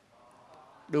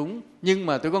 Đúng. Nhưng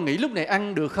mà tụi con nghĩ lúc này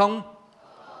ăn được không?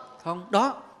 Không.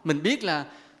 Đó, mình biết là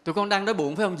tụi con đang đói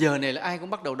bụng phải không? Giờ này là ai cũng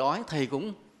bắt đầu đói, thầy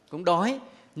cũng đói.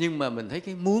 Nhưng mà mình thấy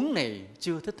cái muốn này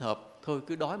chưa thích hợp, thôi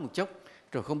cứ đói một chốc,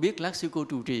 rồi không biết lát sư cô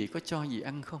trụ trì có cho gì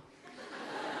ăn không.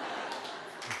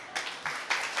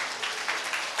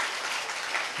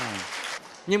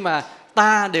 Nhưng mà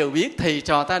ta đều biết, thầy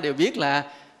trò ta đều biết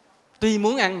là tuy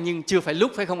muốn ăn nhưng chưa phải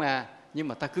lúc, phải không à? Nhưng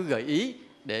mà ta cứ gợi ý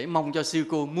để mong cho sư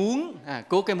cô muốn,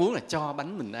 cố cái muốn là cho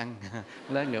bánh mình ăn.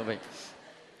 Lát nữa vậy.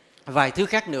 Vài thứ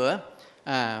khác nữa.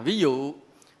 Ví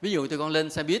dụ tụi con lên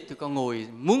xe buýt, tụi con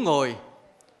muốn ngồi,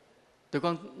 tụi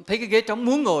con thấy cái ghế trống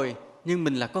muốn ngồi, nhưng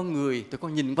mình là con người, tụi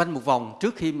con nhìn quanh một vòng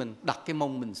trước khi mình đặt cái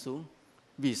mông mình xuống.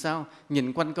 Vì sao?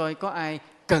 Nhìn quanh coi có ai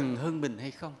cần hơn mình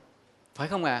hay không, phải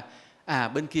không à?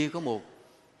 Bên kia có một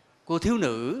cô thiếu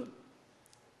nữ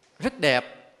rất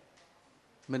đẹp,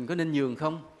 mình có nên nhường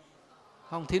không?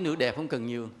 Không, thiếu nữ đẹp không cần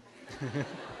nhường.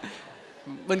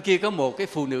 Bên kia có một cái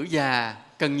phụ nữ già,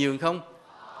 cần nhường không?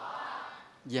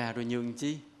 Già rồi nhường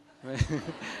chi?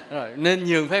 Rồi, nên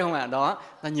nhường phải không ạ? Đó,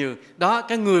 ta nhường. Đó,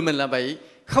 cái người mình là vậy,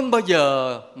 không bao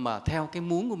giờ mà theo cái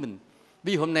muốn của mình.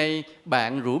 Ví dụ hôm nay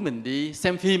bạn rủ mình đi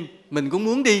xem phim, mình cũng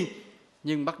muốn đi,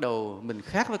 nhưng bắt đầu mình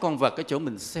khác với con vật ở chỗ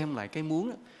mình xem lại cái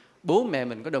muốn. Bố mẹ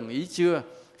mình có đồng ý chưa?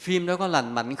 Phim đó có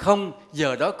lành mạnh không?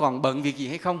 Giờ đó còn bận việc gì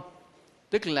hay không?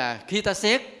 Tức là khi ta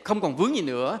xét không còn vướng gì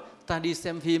nữa, ta đi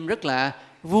xem phim rất là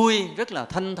vui, rất là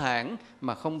thanh thản,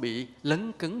 mà không bị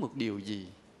lấn cấn một điều gì,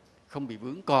 không bị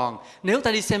vướng. Còn nếu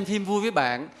ta đi xem phim vui với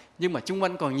bạn, nhưng mà chung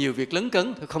quanh còn nhiều việc lấn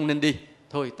cấn, thì không nên đi.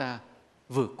 Thôi ta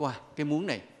vượt qua cái muốn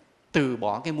này, từ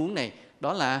bỏ cái muốn này.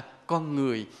 Đó là con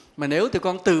người. Mà nếu tụi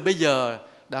con từ bây giờ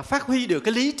đã phát huy được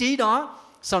cái lý trí đó,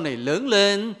 sau này lớn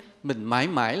lên mình mãi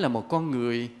mãi là một con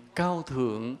người cao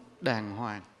thượng, đàng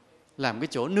hoàng, làm cái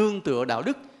chỗ nương tựa đạo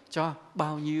đức cho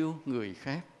bao nhiêu người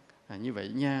khác. Như vậy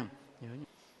nha.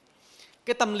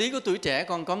 Cái tâm lý của tuổi trẻ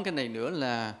con có cái này nữa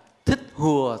là thích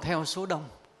hùa theo số đông.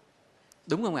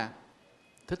 Đúng không ạ?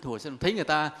 Thích hùa số đông. Thấy người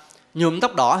ta nhuộm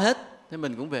tóc đỏ hết, thế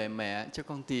mình cũng về, mẹ cho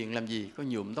con tiền làm gì có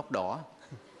nhuộm tóc đỏ.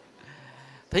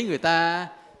 Thấy người ta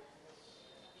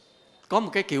có một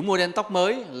cái kiểu model tóc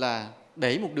mới là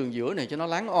đẩy một đường giữa này cho nó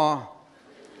láng o,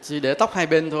 chỉ để tóc hai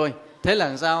bên thôi. Thế là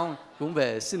làm sao? Cũng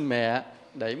về xin mẹ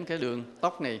đẩy một cái đường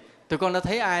tóc này. Tụi con đã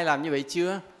thấy ai làm như vậy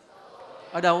chưa?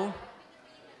 Ở đâu?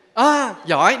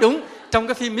 Giỏi, đúng. Trong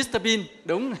cái phim Mr. Bean,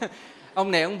 đúng.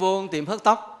 Ông này ông vô tiệm hớt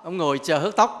tóc, ông ngồi chờ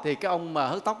hớt tóc, thì cái ông mà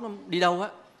hớt tóc nó đi đâu á,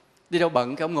 đi đâu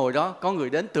bận, cái ông ngồi đó, có người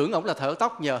đến tưởng ông là thợ hớt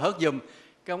tóc nhờ hớt giùm,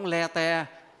 cái ông le te,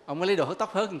 ông mới lấy đồ hớt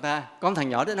tóc hớt người ta. Con thằng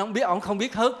nhỏ đó nó không biết, ông không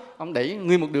biết hớt, ông đẩy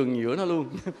nguyên một đường giữa nó luôn.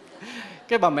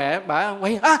 Cái bà mẹ bà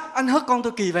quay, anh hớt con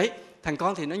tôi kỳ vậy. Thằng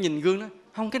con thì nó nhìn gương, nó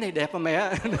không, cái này đẹp mà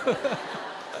mẹ.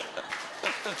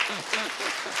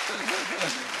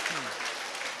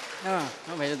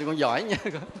 Nó vậy là tụi con giỏi nha.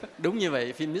 Đúng như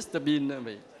vậy, phim Mr. Bean đó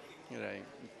vậy. Rồi.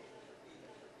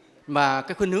 Mà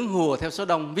cái khuynh hướng hùa theo số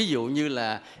đông, ví dụ như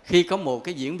là khi có một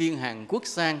cái diễn viên Hàn Quốc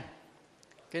sang,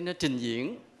 cái nó trình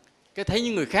diễn, cái thấy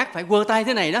những người khác phải quơ tay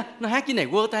thế này đó, nó hát cái này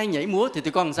quơ tay nhảy múa, thì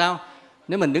tụi con làm sao?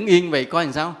 Nếu mình đứng yên vậy coi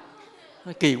làm sao?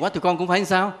 Kỳ quá, tụi con cũng phải làm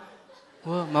sao?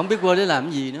 Mà không biết quơ để làm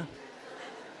cái gì nữa.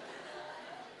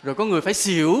 Rồi có người phải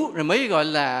xỉu rồi mới gọi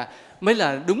là mới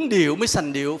là đúng điệu, mới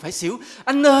sành điệu. Phải xỉu,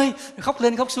 anh ơi, khóc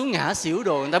lên khóc xuống ngã xỉu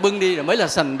đồ, người ta bưng đi rồi mới là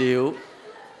sành điệu.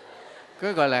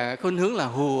 Cái gọi là khuynh hướng là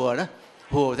hùa đó,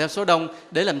 hùa theo số đông.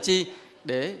 Để làm chi?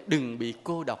 Để đừng bị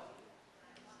cô độc,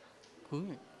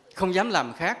 không dám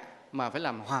làm khác mà phải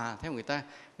làm hòa theo người ta.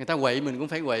 Người ta quậy mình cũng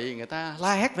phải quậy, người ta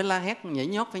la hét phải la hét, nhảy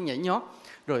nhót phải nhảy nhót.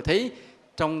 Rồi thấy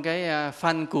trong cái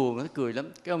fan cuồng nó cười lắm,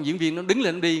 cái ông diễn viên nó đứng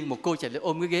lên nó đi, một cô chạy lên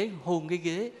ôm cái ghế, hôn cái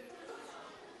ghế.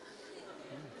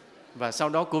 Và sau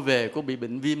đó cô về, cô bị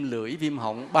bệnh viêm lưỡi, viêm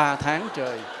họng 3 tháng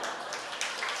trời.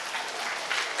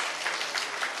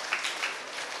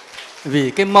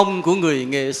 Vì cái mông của người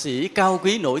nghệ sĩ cao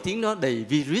quý nổi tiếng đó đầy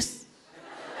virus.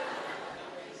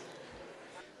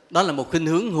 Đó là một khuynh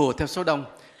hướng hùa theo số đông.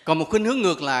 Còn một khuynh hướng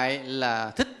ngược lại là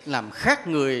thích làm khác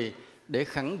người để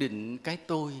khẳng định cái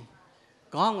tôi.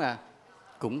 Có không à?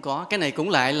 Cũng có. Cái này cũng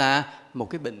lại là một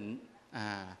cái bệnh.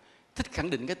 Thích khẳng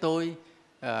định cái tôi.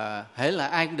 Hễ là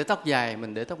ai cũng để tóc dài,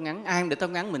 mình để tóc ngắn. Ai cũng để tóc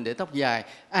ngắn, mình để tóc dài.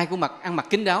 Ai cũng ăn mặc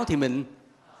kín đáo thì mình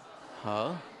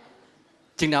hở.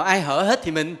 Chừng nào ai hở hết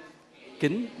thì mình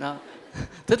kín. Đó.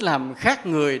 Thích làm khác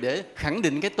người để khẳng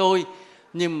định cái tôi.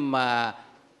 Nhưng mà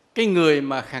cái người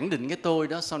mà khẳng định cái tôi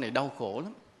đó sau này đau khổ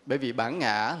lắm. Bởi vì bản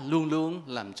ngã luôn luôn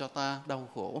làm cho ta đau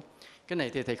khổ. Cái này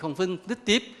thì thầy không phân tích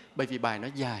tiếp, bởi vì bài nó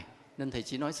dài, nên thầy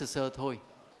chỉ nói sơ sơ thôi.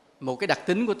 Một cái đặc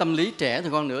tính của tâm lý trẻ thì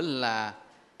con nữa là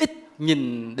ít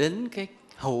nhìn đến cái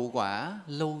hậu quả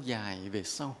lâu dài về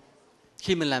sau.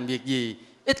 Khi mình làm việc gì,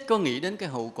 ít có nghĩ đến cái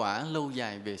hậu quả lâu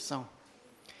dài về sau.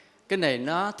 Cái này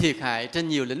nó thiệt hại trên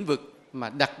nhiều lĩnh vực, mà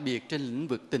đặc biệt trên lĩnh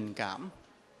vực tình cảm.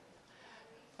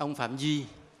 Ông Phạm Duy,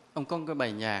 ông có một cái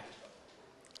bài nhạc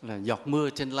là Giọt mưa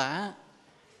trên lá.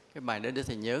 Cái bài đó để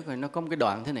thầy nhớ coi, nó có một cái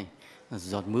đoạn thế này.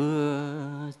 Giọt mưa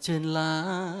trên lá,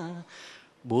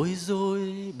 bối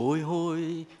rối, bồi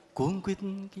hồi, cuống quýt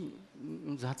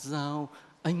dạt dào,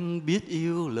 anh biết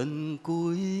yêu lần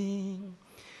cuối.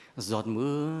 Giọt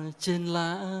mưa trên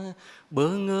lá, bơ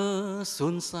ngơ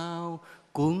xôn xao,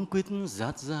 cuống quýt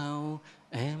dạt dào,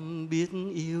 em biết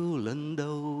yêu lần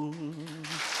đầu.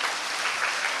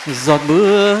 Giọt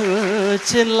mưa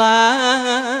trên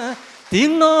lá,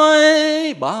 tiếng nói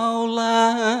bao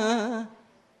la.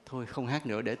 Thôi không hát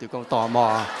nữa để tụi con tò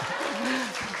mò.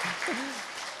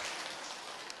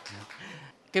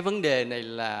 Cái vấn đề này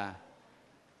là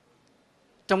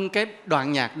trong cái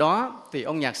đoạn nhạc đó thì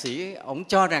ông nhạc sĩ ông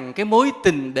cho rằng cái mối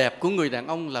tình đẹp của người đàn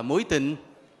ông là mối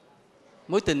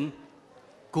tình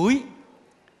cuối.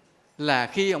 Là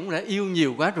khi ông đã yêu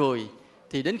nhiều quá rồi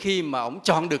thì đến khi mà ông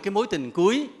chọn được cái mối tình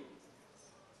cuối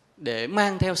để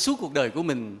mang theo suốt cuộc đời của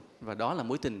mình, và đó là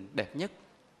mối tình đẹp nhất.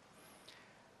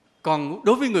 Còn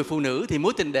đối với người phụ nữ thì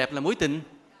mối tình đẹp là mối tình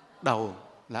đầu,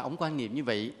 là ông quan niệm như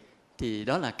vậy. Thì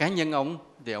đó là cá nhân ông,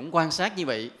 thì ông quan sát như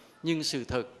vậy. Nhưng sự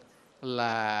thật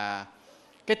là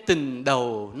cái tình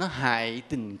đầu nó hại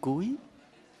tình cuối.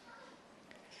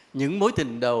 Những mối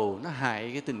tình đầu nó hại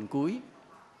cái tình cuối.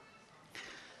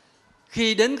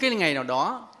 Khi đến cái ngày nào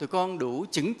đó, tụi con đủ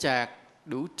chững chạc,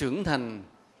 đủ trưởng thành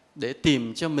để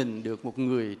tìm cho mình được một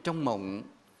người trong mộng.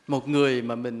 Một người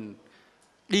mà mình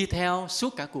đi theo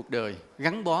suốt cả cuộc đời,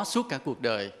 gắn bó suốt cả cuộc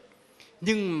đời.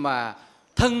 Nhưng mà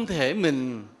thân thể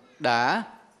mình đã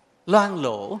loang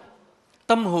lổ,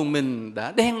 tâm hồn mình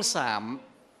đã đen sạm,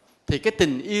 thì cái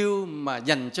tình yêu mà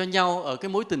dành cho nhau ở cái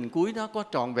mối tình cuối đó có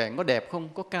trọn vẹn, có đẹp không?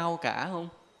 Có cao cả không?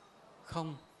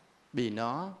 Không, vì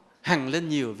nó hằn lên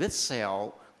nhiều vết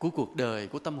sẹo của cuộc đời,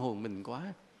 của tâm hồn mình quá.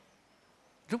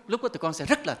 Lúc đó tụi con sẽ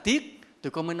rất là tiếc.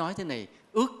 Tụi con mới nói thế này: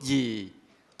 ước gì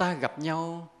ta gặp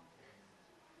nhau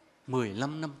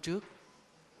 15 năm trước,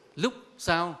 lúc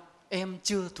sao em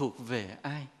chưa thuộc về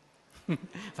ai.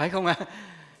 Phải không ạ?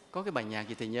 Có cái bài nhạc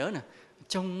gì thầy nhớ nè: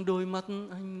 trong đôi mắt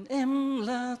anh em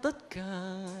là tất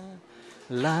cả,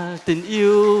 là tình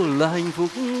yêu, là hạnh phúc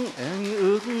em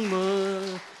ước mơ.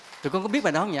 Tụi con có biết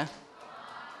bài đó không nhỉ?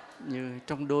 Như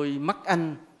trong đôi mắt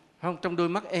anh, không, trong đôi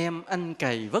mắt em anh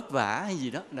cày vất vả hay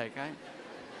gì đó, đại cái.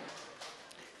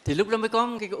 Thì lúc đó mới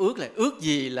có cái ước là ước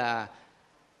gì là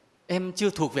em chưa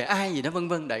thuộc về ai gì đó, vân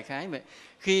vân, đại khái vậy.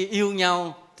 Khi yêu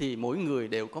nhau thì mỗi người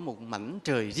đều có một mảnh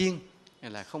trời riêng,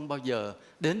 là không bao giờ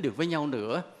đến được với nhau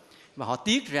nữa. Và họ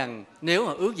tiếc rằng nếu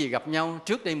mà ước gì gặp nhau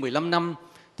trước đây 15 năm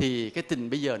thì cái tình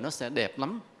bây giờ nó sẽ đẹp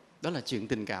lắm. Đó là chuyện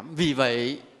tình cảm. Vì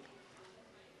vậy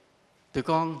tụi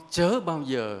con chớ bao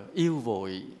giờ yêu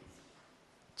vội,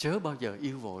 chớ bao giờ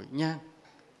yêu vội nha.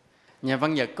 Nhà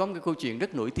văn Nhật có một cái câu chuyện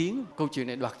rất nổi tiếng. Câu chuyện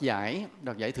này đoạt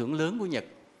giải thưởng lớn của Nhật.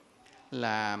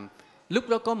 Là lúc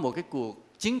đó có một cái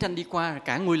cuộc chiến tranh đi qua,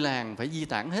 cả ngôi làng phải di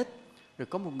tản hết. Rồi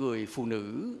có một người phụ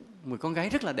nữ, một con gái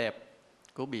rất là đẹp,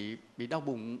 cô bị đau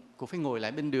bụng, cô phải ngồi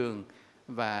lại bên đường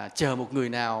và chờ một người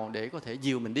nào để có thể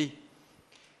dìu mình đi.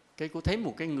 Cái cô thấy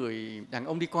một cái người đàn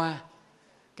ông đi qua,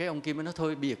 cái ông kia mới nói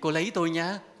thôi bây giờ cô lấy tôi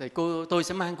nhá, thì tôi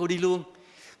sẽ mang cô đi luôn.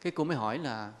 Cái cô mới hỏi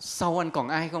là sau anh còn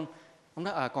ai không? Ông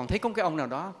nói còn thấy có cái ông nào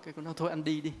đó. Cái cô nói thôi anh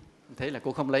đi đi. Thế là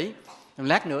cô không lấy.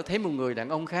 Lát nữa thấy một người đàn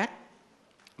ông khác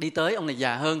đi tới, ông này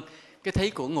già hơn. Cái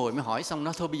thấy cổ ngồi mới hỏi, xong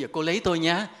nói thôi bây giờ cô lấy tôi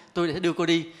nhá, tôi sẽ đưa cô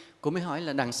đi. Cô mới hỏi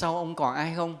là đằng sau ông còn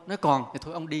ai không? Nói còn. Thì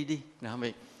thôi ông đi đi.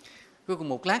 Cuối cùng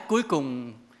một lát cuối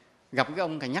cùng gặp cái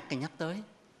ông càng nhắc tới.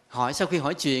 Hỏi sau khi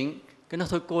hỏi chuyện, cái nói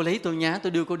thôi cô lấy tôi nhá,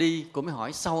 tôi đưa cô đi. Cô mới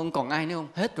hỏi sau ông còn ai nữa không?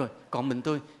 Hết rồi, còn mình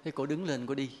tôi. Thế cô đứng lên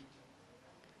cô đi.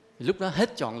 Thì lúc đó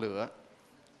hết chọn lựa.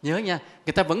 Nhớ nha,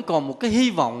 người ta vẫn còn một cái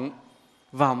hy vọng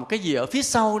vào một cái gì ở phía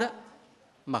sau đó,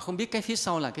 mà không biết cái phía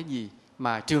sau là cái gì.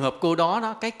 Mà trường hợp cô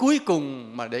đó, cái cuối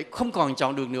cùng mà để không còn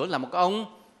chọn được nữa là một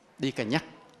ông đi cà nhắc.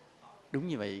 Đúng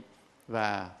như vậy.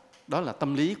 Và đó là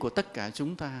tâm lý của tất cả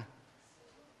chúng ta.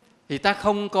 Thì ta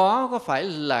không có phải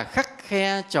là khắt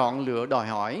khe chọn lựa đòi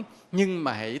hỏi, nhưng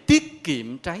mà hãy tiết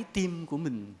kiệm trái tim của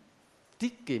mình,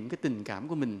 tiết kiệm cái tình cảm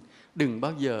của mình. Đừng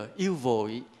bao giờ yêu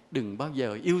vội, đừng bao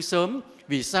giờ yêu sớm.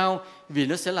 Vì sao? Vì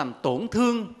nó sẽ làm tổn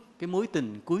thương cái mối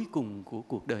tình cuối cùng của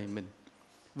cuộc đời mình.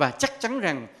 Và chắc chắn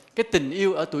rằng cái tình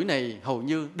yêu ở tuổi này hầu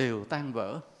như đều tan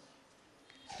vỡ.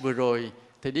 Vừa rồi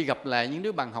thầy đi gặp lại những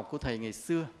đứa bạn học của thầy ngày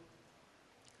xưa.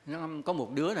 Nó có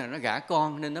một đứa này nó gả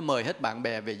con nên nó mời hết bạn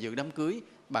bè về dự đám cưới.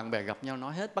 Bạn bè gặp nhau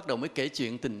nói hết, bắt đầu mới kể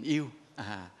chuyện tình yêu.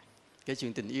 Kể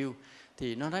chuyện tình yêu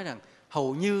thì nó nói rằng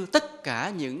hầu như tất cả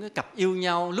những cặp yêu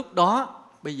nhau lúc đó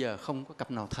bây giờ không có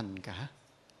cặp nào thành cả.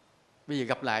 Bây giờ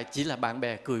gặp lại chỉ là bạn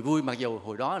bè cười vui, mặc dù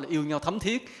hồi đó là yêu nhau thấm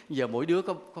thiết, giờ mỗi đứa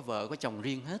có vợ có chồng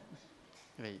riêng hết.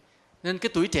 Vậy nên cái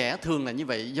tuổi trẻ thường là như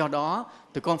vậy. Do đó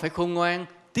tụi con phải khôn ngoan,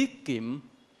 tiết kiệm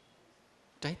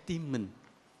trái tim mình.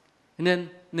 Nên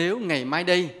nếu ngày mai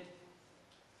đây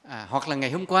hoặc là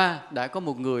ngày hôm qua đã có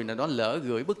một người nào đó lỡ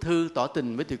gửi bức thư tỏ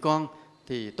tình với tụi con,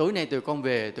 thì tối nay tụi con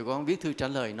về, tụi con viết thư trả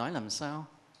lời nói làm sao?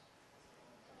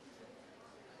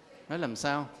 Nói làm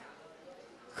sao?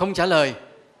 Không trả lời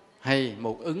hay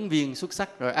một ứng viên xuất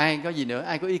sắc. Rồi ai có gì nữa?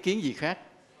 Ai có ý kiến gì khác?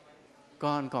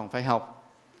 Con còn phải học.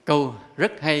 Câu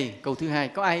rất hay. Câu thứ hai,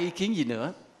 có ai ý kiến gì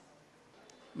nữa?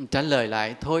 Trả lời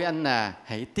lại, thôi anh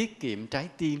hãy tiết kiệm trái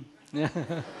tim.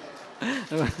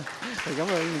 Cảm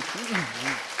ơn.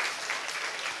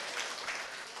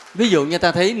 Ví dụ như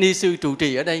ta thấy ni sư trụ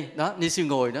trì ở đây đó, ni sư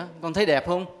ngồi đó, con thấy đẹp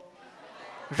không?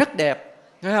 Rất đẹp,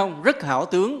 thấy không? Rất hảo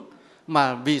tướng.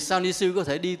 Mà vì sao ni sư có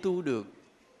thể đi tu được?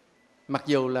 Mặc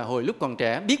dù là hồi lúc còn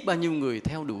trẻ biết bao nhiêu người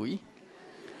theo đuổi,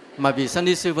 mà vì sao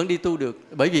ni sư vẫn đi tu được?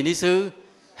 Bởi vì ni sư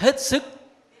hết sức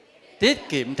tiết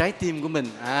kiệm trái tim của mình.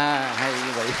 Hay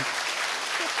như vậy.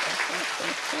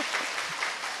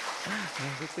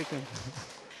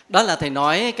 Đó là thầy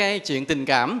nói cái chuyện tình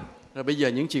cảm. Rồi bây giờ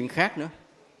những chuyện khác nữa.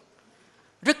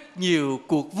 Rất nhiều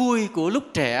cuộc vui của lúc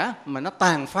trẻ mà nó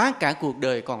tàn phá cả cuộc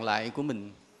đời còn lại của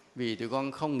mình. Vì tụi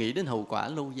con không nghĩ đến hậu quả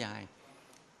lâu dài.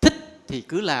 Thích thì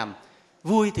cứ làm,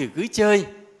 vui thì cứ chơi,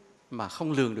 mà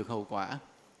không lường được hậu quả.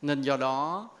 Nên do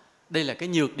đó đây là cái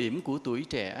nhược điểm của tuổi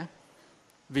trẻ.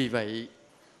 Vì vậy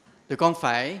tụi con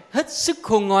phải hết sức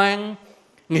khôn ngoan,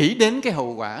 nghĩ đến cái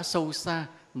hậu quả sâu xa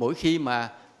mỗi khi mà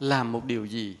làm một điều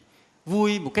gì,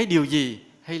 vui một cái điều gì,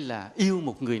 hay là yêu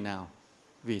một người nào.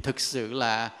 Vì thực sự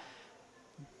là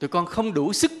tụi con không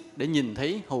đủ sức để nhìn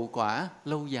thấy hậu quả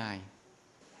lâu dài.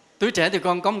 Tuổi trẻ tụi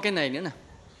con có một cái này nữa nè,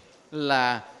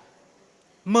 là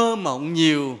mơ mộng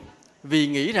nhiều vì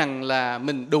nghĩ rằng là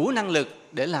mình đủ năng lực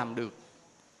để làm được.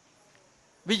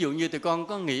 Ví dụ như tụi con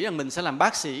có nghĩ rằng mình sẽ làm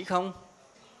bác sĩ không?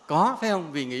 Có, phải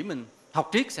không? Vì nghĩ mình học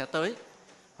triết sẽ tới.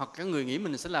 Hoặc có người nghĩ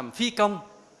mình sẽ làm phi công,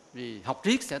 vì học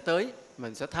triết sẽ tới,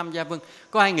 mình sẽ tham gia vân.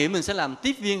 Có ai nghĩ mình sẽ làm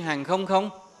tiếp viên hàng không không?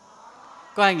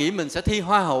 Có ai nghĩ mình sẽ thi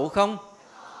hoa hậu không?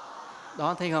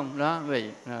 Đó, thấy không? Đó,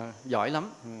 vậy giỏi lắm.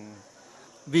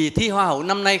 Vì thi hoa hậu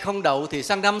năm nay không đậu thì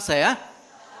sang năm sẽ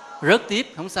rớt tiếp,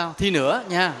 không sao, thi nữa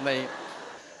nha. Vậy.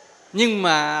 Nhưng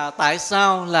mà tại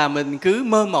sao là mình cứ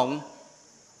mơ mộng?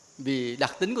 Vì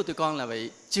đặc tính của tụi con là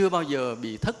vậy, chưa bao giờ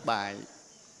bị thất bại.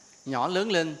 Nhỏ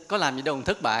lớn lên có làm gì đâu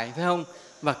thất bại, phải không?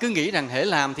 Và cứ nghĩ rằng hễ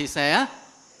làm thì sẽ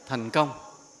thành công.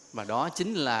 Và đó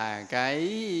chính là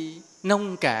cái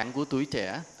nông cạn của tuổi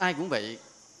trẻ. Ai cũng vậy,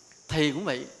 thầy cũng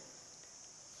vậy.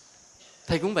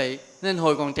 Thầy cũng vậy. Nên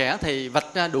hồi còn trẻ thầy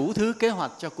vạch ra đủ thứ kế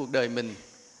hoạch cho cuộc đời mình.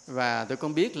 Và tụi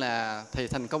con biết là thầy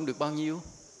thành công được bao nhiêu?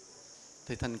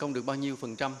 Thầy thành công được bao nhiêu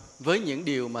 %? Với những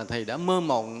điều mà thầy đã mơ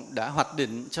mộng, đã hoạch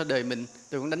định cho đời mình,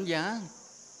 tụi con đánh giá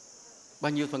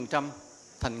bao nhiêu %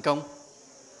 thành công?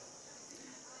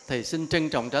 thầy xin trân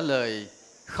trọng trả lời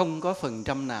không có phần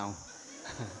trăm nào.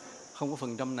 Không có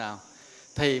phần trăm nào.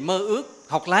 Thầy mơ ước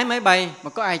học lái máy bay, mà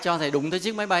có ai cho thầy đụng tới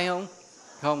chiếc máy bay không?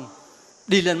 Không.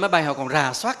 Đi lên máy bay họ còn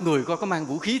rà soát người coi có mang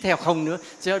vũ khí theo không nữa,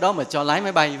 chứ ở đó mà cho lái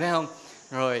máy bay, phải không?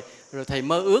 Rồi thầy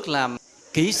mơ ước làm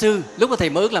kỹ sư, lúc mà thầy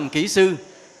mơ ước làm kỹ sư,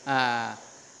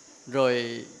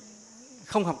 rồi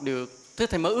không học được. Thế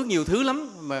thầy mơ ước nhiều thứ lắm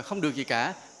mà không được gì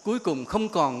cả. Cuối cùng không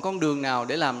còn con đường nào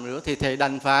để làm nữa thì thầy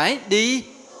đành phải đi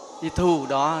tu.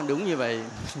 Đó, đúng như vậy.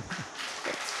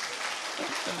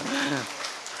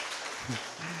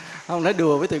 Không, nói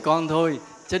đùa với tụi con thôi,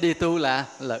 chứ đi tu là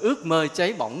ước mơ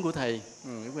cháy bỏng của thầy.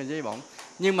 Ước mơ cháy bỏng.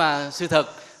 Nhưng mà sự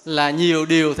thật là nhiều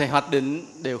điều thầy hoạch định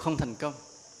đều không thành công.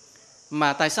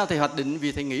 Mà tại sao thầy hoạch định?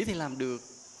 Vì thầy nghĩ thầy làm được.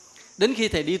 Đến khi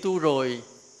thầy đi tu rồi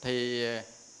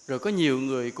có nhiều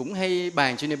người cũng hay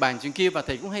bàn chuyện này bàn chuyện kia, và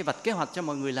thầy cũng hay vạch kế hoạch cho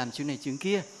mọi người làm chuyện này chuyện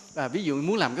kia. Và ví dụ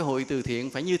muốn làm cái hội từ thiện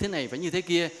phải như thế này, phải như thế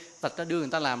kia, vạch ra đưa người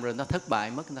ta làm rồi người ta thất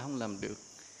bại mất, người ta không làm được.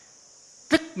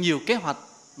 Rất nhiều kế hoạch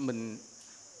mình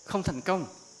không thành công.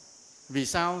 Vì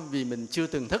sao? Vì mình chưa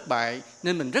từng thất bại,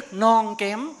 nên mình rất non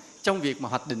kém trong việc mà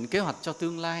hoạch định kế hoạch cho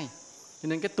tương lai. Cho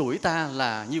nên cái tuổi ta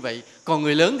là như vậy. Còn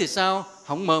người lớn thì sao?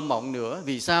 Không mơ mộng nữa.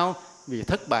 Vì sao? Vì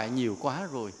thất bại nhiều quá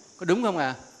rồi. Có đúng không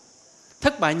ạ?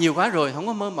 Thất bại nhiều quá rồi, không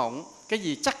có mơ mộng. Cái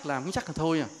gì chắc làm, không chắc là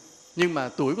thôi à. Nhưng mà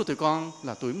tuổi của tụi con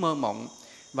là tuổi mơ mộng.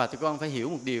 Và tụi con phải hiểu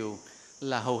một điều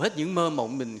là hầu hết những mơ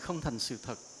mộng mình không thành sự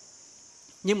thật.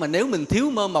 Nhưng mà nếu mình thiếu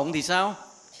mơ mộng thì sao?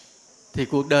 Thì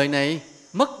cuộc đời này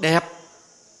mất đẹp.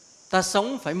 Ta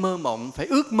sống phải mơ mộng, phải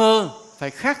ước mơ, phải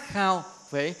khát khao,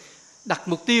 phải đặt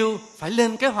mục tiêu, phải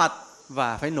lên kế hoạch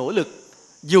và phải nỗ lực.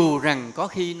 Dù rằng có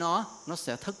khi nó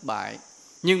sẽ thất bại.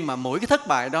 Nhưng mà mỗi cái thất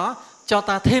bại đó cho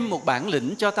ta thêm một bản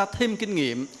lĩnh, cho ta thêm kinh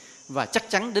nghiệm. Và chắc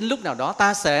chắn đến lúc nào đó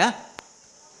ta sẽ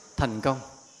thành công.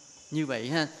 Như vậy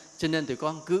ha. Cho nên tụi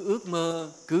con cứ ước mơ,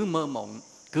 cứ mơ mộng,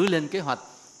 cứ lên kế hoạch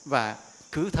và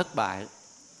cứ thất bại.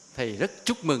 Thầy rất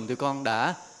chúc mừng tụi con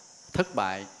đã thất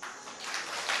bại.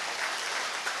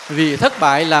 Vì thất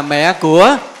bại là mẹ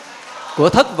của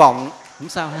thất vọng. Không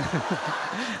sao hết.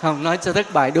 Không, nói cho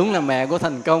thất bại đúng là mẹ của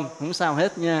thành công. Không sao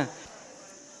hết nha.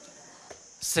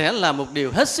 Sẽ là một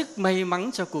điều hết sức may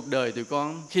mắn cho cuộc đời tụi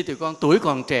con khi tụi con tuổi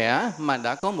còn trẻ mà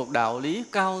đã có một đạo lý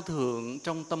cao thượng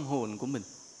trong tâm hồn của mình.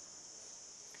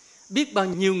 Biết bao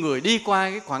nhiêu người đi qua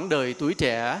cái khoảng đời tuổi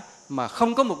trẻ mà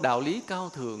không có một đạo lý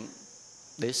cao thượng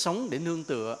để sống, để nương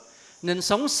tựa, nên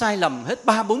sống sai lầm hết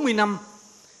 30-40 năm.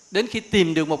 Đến khi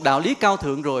tìm được một đạo lý cao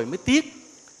thượng rồi mới tiếc.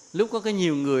 Lúc có cái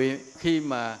nhiều người khi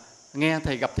mà nghe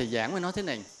thầy gặp thầy giảng mới nói thế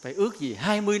này: phải ước gì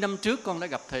 20 năm trước con đã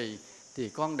gặp thầy thì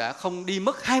con đã không đi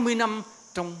mất 20 năm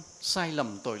trong sai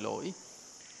lầm tội lỗi.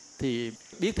 Thì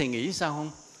biết thầy nghĩ sao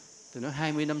không? Thầy nói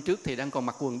 20 năm trước thầy đang còn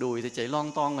mặc quần đùi, thầy chạy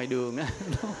lon ton ngoài đường á.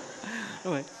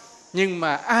 Đúng vậy. Nhưng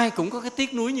mà ai cũng có cái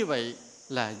tiếc nuối như vậy,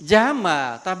 là giá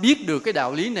mà ta biết được cái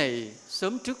đạo lý này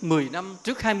sớm trước 10 năm,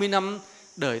 trước 20 năm,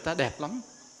 đời ta đẹp lắm.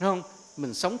 Đúng không?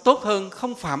 Mình sống tốt hơn,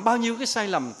 không phạm bao nhiêu cái sai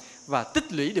lầm và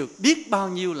tích lũy được biết bao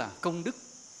nhiêu là công đức.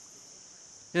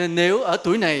 Nên nếu ở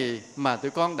tuổi này mà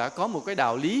tụi con đã có một cái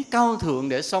đạo lý cao thượng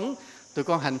để sống, tụi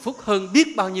con hạnh phúc hơn biết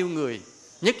bao nhiêu người,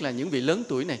 nhất là những vị lớn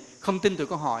tuổi này. Không tin tụi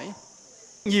con hỏi.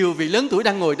 Nhiều vị lớn tuổi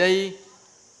đang ngồi đây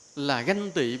là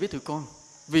ganh tị với tụi con.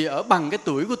 Vì ở bằng cái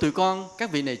tuổi của tụi con,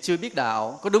 các vị này chưa biết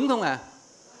đạo. Có đúng không ạ?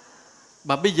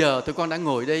 Mà bây giờ tụi con đã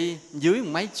ngồi đây dưới một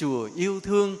mái chùa yêu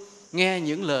thương, nghe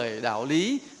những lời đạo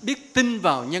lý, biết tin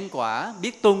vào nhân quả,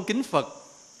 biết tôn kính Phật.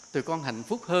 Tụi con hạnh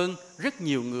phúc hơn rất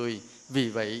nhiều người. Vì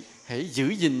vậy, hãy giữ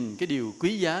gìn cái điều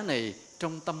quý giá này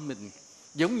trong tâm mình.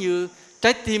 Giống như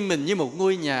trái tim mình như một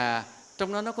ngôi nhà,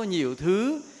 trong đó nó có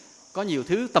nhiều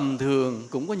thứ tầm thường,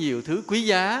 cũng có nhiều thứ quý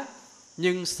giá,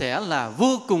 nhưng sẽ là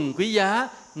vô cùng quý giá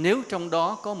nếu trong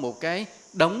đó có một cái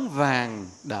đống vàng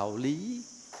đạo lý.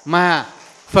 Mà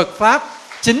Phật Pháp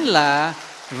chính là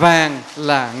vàng,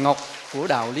 là ngọc của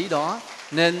đạo lý đó.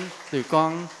 Nên tụi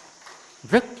con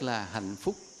rất là hạnh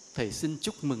phúc. Thầy xin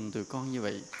chúc mừng tụi con như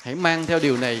vậy. Hãy mang theo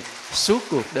điều này suốt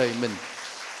cuộc đời mình.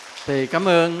 Thầy cảm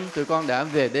ơn tụi con đã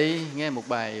về đây nghe một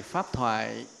bài pháp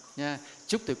thoại nha.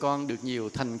 Chúc tụi con được nhiều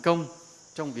thành công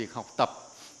trong việc học tập,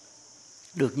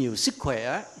 được nhiều sức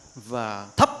khỏe và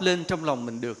thắp lên trong lòng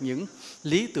mình được những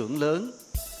lý tưởng lớn.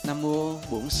 Nam mô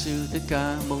Bổn Sư Thích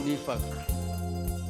Ca Mâu Ni Phật.